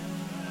ready?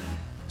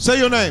 Say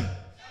your name.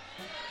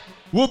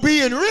 Will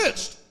be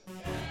enriched.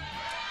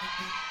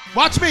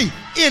 Watch me.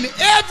 In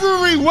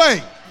every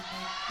way.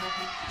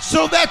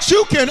 So that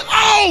you can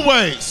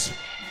always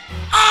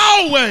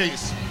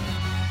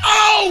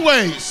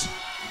always,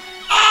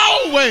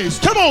 always,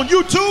 come on,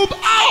 YouTube,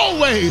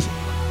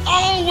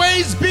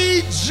 always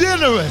be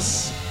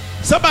generous.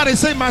 Somebody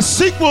say, my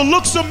sequel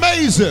looks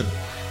amazing.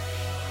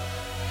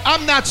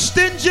 I'm not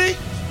stingy.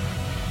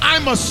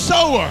 I'm a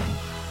sower.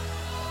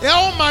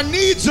 All my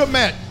needs are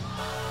met.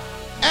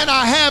 And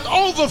I have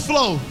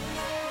overflow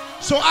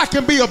so I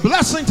can be a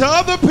blessing to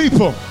other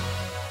people.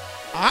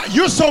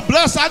 You're so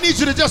blessed. I need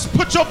you to just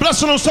put your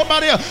blessing on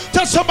somebody else.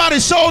 Touch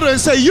somebody's shoulder and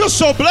say, you're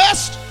so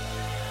blessed.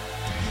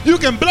 You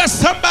can bless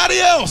somebody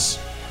else.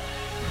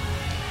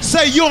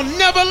 Say, you'll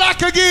never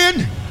lack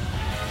again.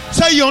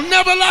 Say, you'll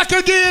never lack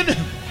again.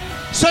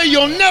 Say,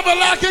 you'll never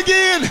lack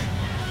again.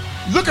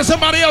 Look at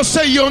somebody else.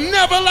 Say, you'll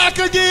never lack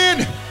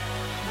again.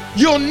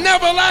 You'll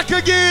never lack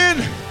again.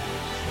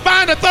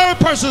 Find a third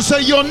person.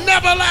 Say, you'll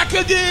never lack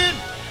again.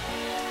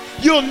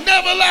 You'll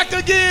never lack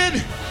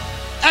again.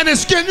 And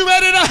it's getting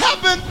ready to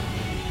happen.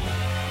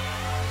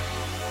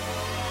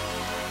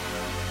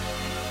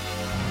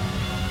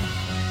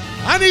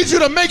 I need you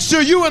to make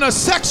sure you're in a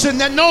section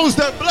that knows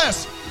they're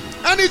blessed.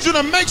 I need you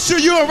to make sure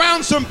you're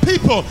around some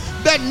people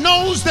that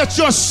knows that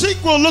your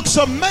sequel looks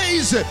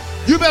amazing.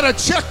 You better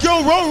check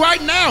your row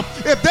right now.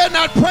 If they're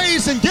not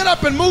praising, get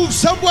up and move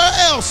somewhere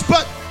else.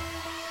 But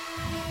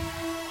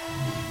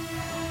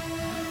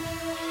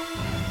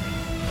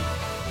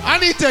I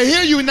need to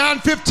hear you,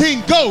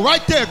 9:15. Go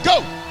right there.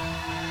 Go.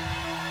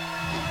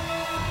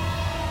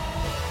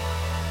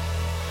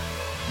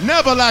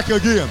 Never lack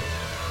again.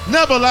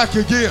 Never lack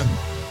again.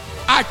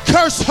 I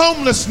curse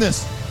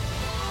homelessness.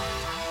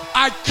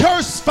 I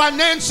curse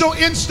financial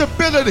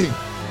instability.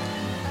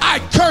 I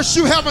curse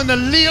you having to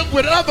live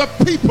with other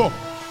people.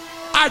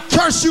 I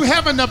curse you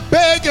having to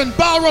beg and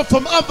borrow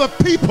from other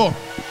people.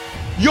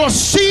 Your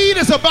seed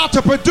is about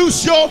to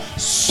produce your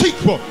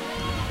sequel.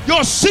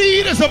 Your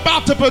seed is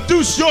about to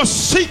produce your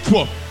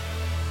sequel.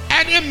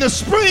 And in the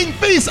spring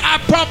feast, I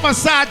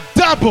prophesy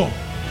double.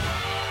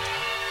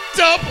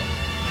 Double.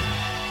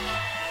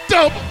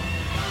 Double.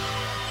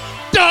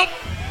 Double.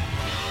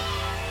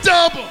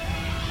 Double.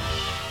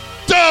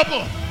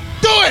 Double.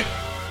 Do it.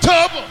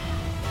 Double.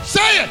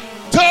 Say it.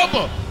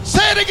 Double.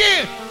 Say it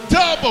again.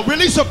 Double.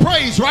 Release a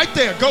praise right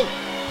there. Go.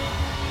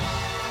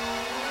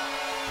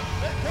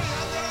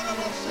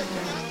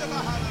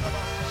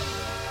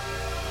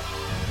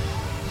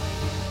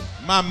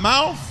 My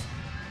mouth,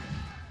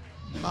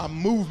 my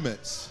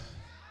movements,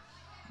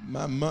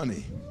 my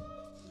money.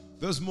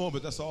 There's more,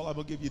 but that's all I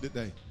will give you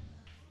today.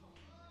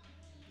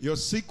 Your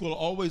sequel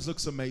always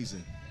looks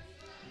amazing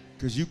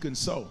because you can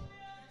sow.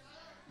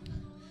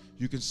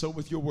 You can sow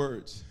with your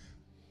words.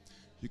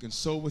 You can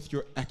sow with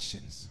your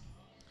actions.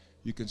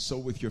 You can sow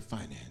with your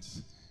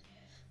finance.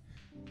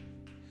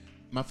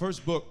 My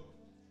first book,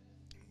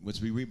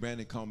 which we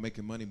rebranded called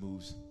Making Money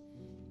Moves,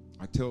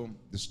 I tell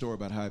the story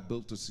about how I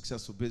built a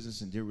successful business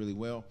and did really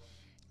well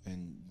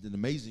and did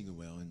amazingly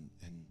well. And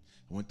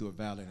I went through a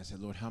valley and I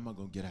said, Lord, how am I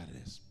going to get out of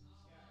this?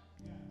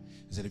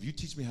 I said, if you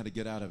teach me how to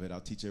get out of it,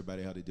 I'll teach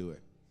everybody how to do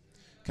it.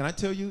 Can I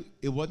tell you,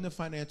 it wasn't a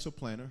financial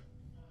planner.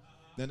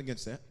 Nothing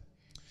against that.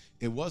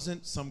 It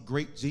wasn't some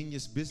great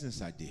genius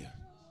business idea.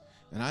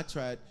 And I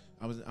tried,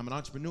 I'm an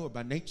entrepreneur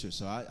by nature,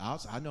 so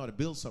I know how to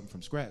build something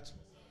from scratch.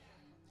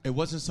 It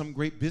wasn't some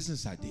great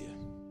business idea.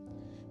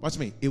 Watch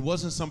me. It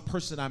wasn't some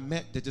person I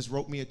met that just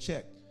wrote me a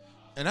check.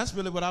 And that's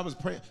really what I was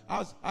praying.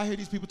 I hear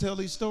these people tell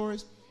these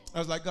stories. I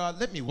was like, God,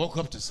 let me walk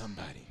up to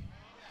somebody.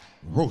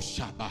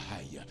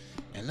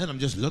 And let them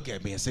just look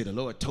at me and say, the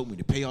Lord told me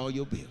to pay all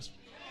your bills.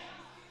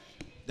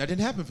 That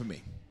didn't happen for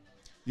me.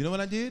 You know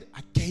what I did?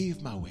 I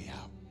gave my way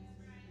out.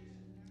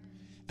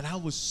 And I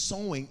was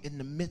sowing in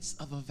the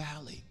midst of a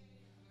valley.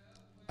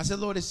 I said,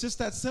 Lord, it's just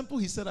that simple.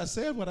 He said, I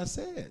said what I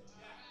said.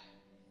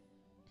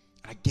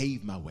 I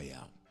gave my way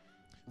out.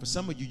 For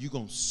some of you, you're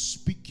going to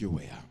speak your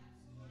way out.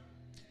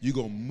 You're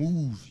going to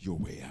move your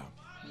way out.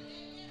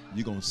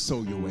 You're going to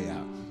sow your way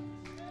out.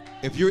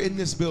 If you're in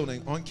this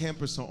building, on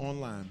campus or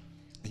online,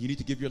 and you need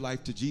to give your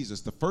life to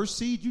Jesus, the first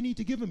seed you need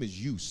to give him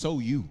is you. Sow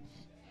you.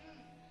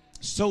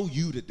 Sow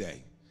you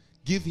today.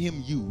 Give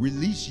him you.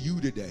 Release you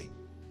today.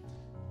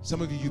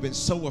 Some of you, you've been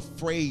so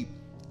afraid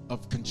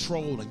of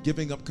control and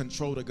giving up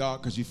control to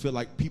God because you feel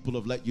like people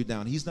have let you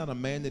down. He's not a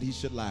man that he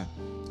should lie,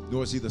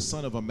 nor is he the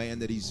son of a man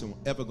that he's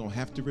ever going to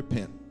have to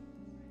repent.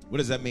 What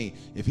does that mean?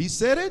 If he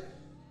said it,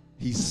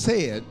 he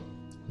said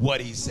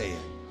what he said.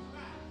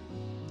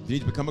 If you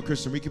need to become a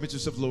Christian, recommit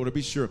yourself to the Lord, or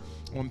be sure.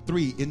 On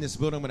 3, in this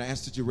building, I'm going to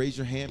ask that you raise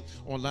your hand.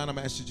 Online, I'm going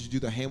to ask that you do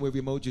the hand wave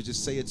emoji.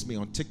 Just say it's me.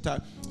 On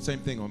TikTok, same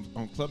thing.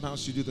 On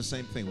Clubhouse, you do the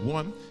same thing.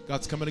 1,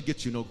 God's coming to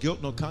get you. No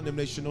guilt, no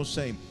condemnation, no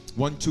shame.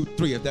 1, 2,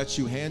 3. If that's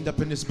you, hand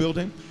up in this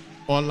building.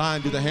 Online,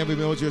 do the hand wave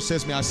emoji. It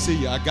says me. I see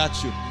you. I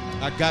got you.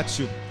 I got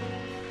you.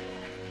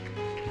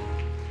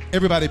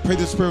 Everybody, pray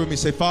this prayer with me.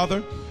 Say,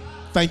 Father,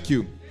 thank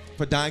you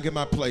for dying in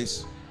my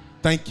place.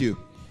 Thank you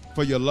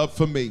for your love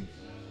for me.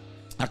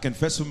 I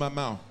confess with my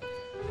mouth,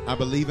 I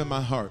believe in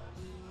my heart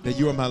that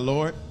you are my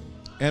Lord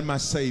and my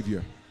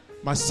Savior.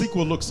 My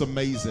sequel looks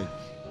amazing.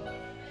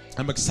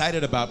 I'm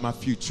excited about my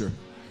future.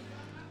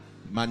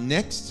 My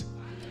next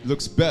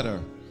looks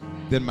better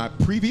than my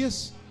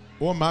previous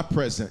or my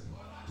present.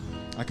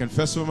 I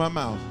confess with my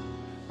mouth.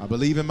 I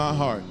believe in my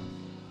heart.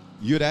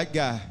 You're that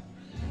guy.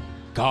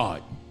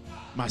 God,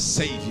 my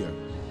Savior,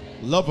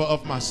 lover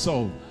of my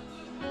soul,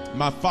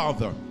 my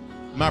Father,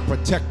 my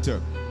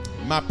protector,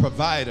 my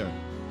provider.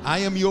 I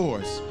am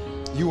yours.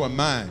 You are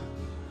mine.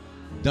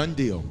 Done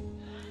deal.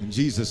 In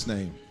Jesus'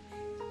 name,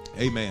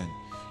 amen.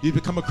 You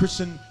become a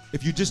Christian.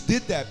 If you just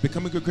did that,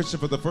 becoming a Christian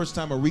for the first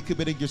time or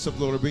recommitting yourself to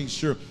the Lord, or being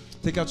sure,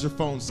 take out your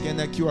phone, scan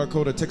that QR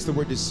code, or text the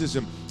word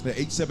decision to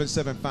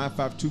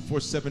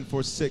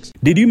 877-552-4746.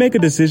 Did you make a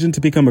decision to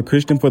become a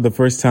Christian for the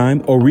first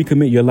time or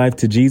recommit your life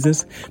to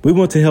Jesus? We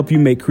want to help you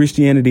make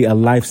Christianity a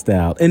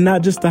lifestyle and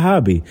not just a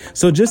hobby.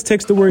 So just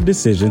text the word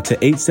decision to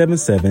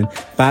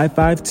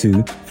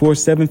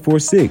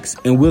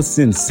 877-552-4746 and we'll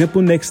send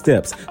simple next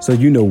steps so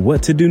you know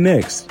what to do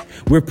next.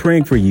 We're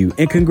praying for you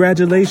and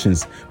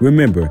congratulations.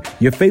 Remember,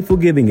 your faithful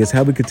giving is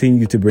how we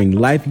continue to bring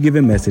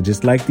life-giving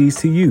messages like these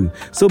to you.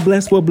 So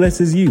bless what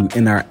blesses you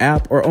in our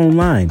app or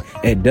online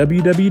at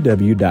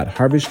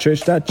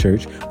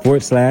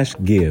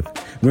www.harvestchurch.church/give.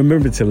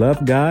 Remember to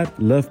love God,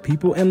 love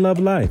people, and love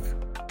life.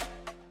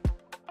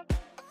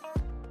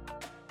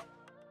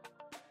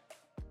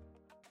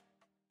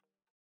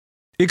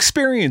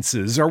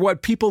 Experiences are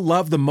what people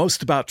love the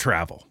most about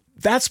travel.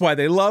 That's why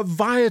they love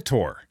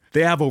Viator.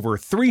 They have over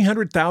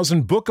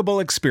 300,000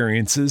 bookable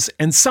experiences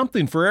and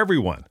something for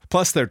everyone.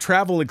 Plus, their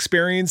travel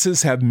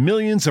experiences have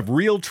millions of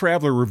real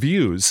traveler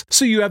reviews,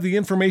 so you have the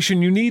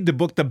information you need to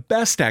book the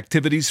best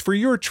activities for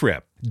your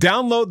trip.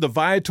 Download the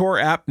Viator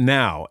app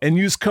now and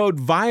use code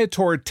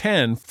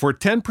Viator10 for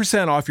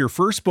 10% off your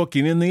first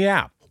booking in the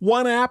app.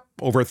 One app,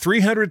 over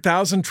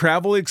 300,000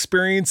 travel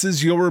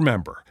experiences you'll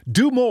remember.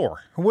 Do more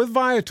with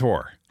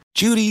Viator.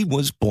 Judy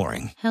was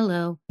boring.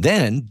 Hello.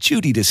 Then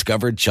Judy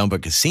discovered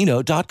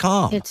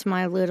ChumbaCasino.com. It's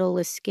my little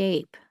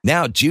escape.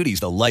 Now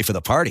Judy's the life of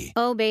the party.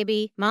 Oh,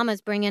 baby,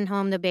 mama's bringing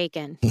home the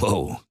bacon.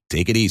 Whoa,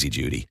 take it easy,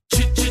 Judy.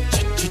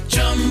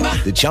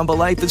 The Chumba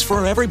life is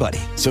for everybody.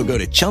 So go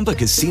to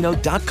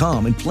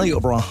ChumbaCasino.com and play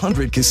over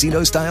 100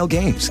 casino-style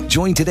games.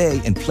 Join today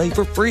and play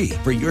for free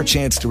for your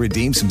chance to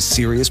redeem some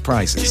serious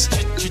prizes.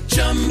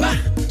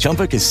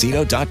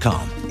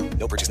 ChumbaCasino.com.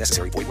 No purchase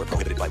necessary. Void where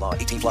prohibited by law.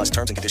 18+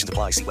 terms and conditions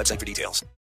apply. See website for details.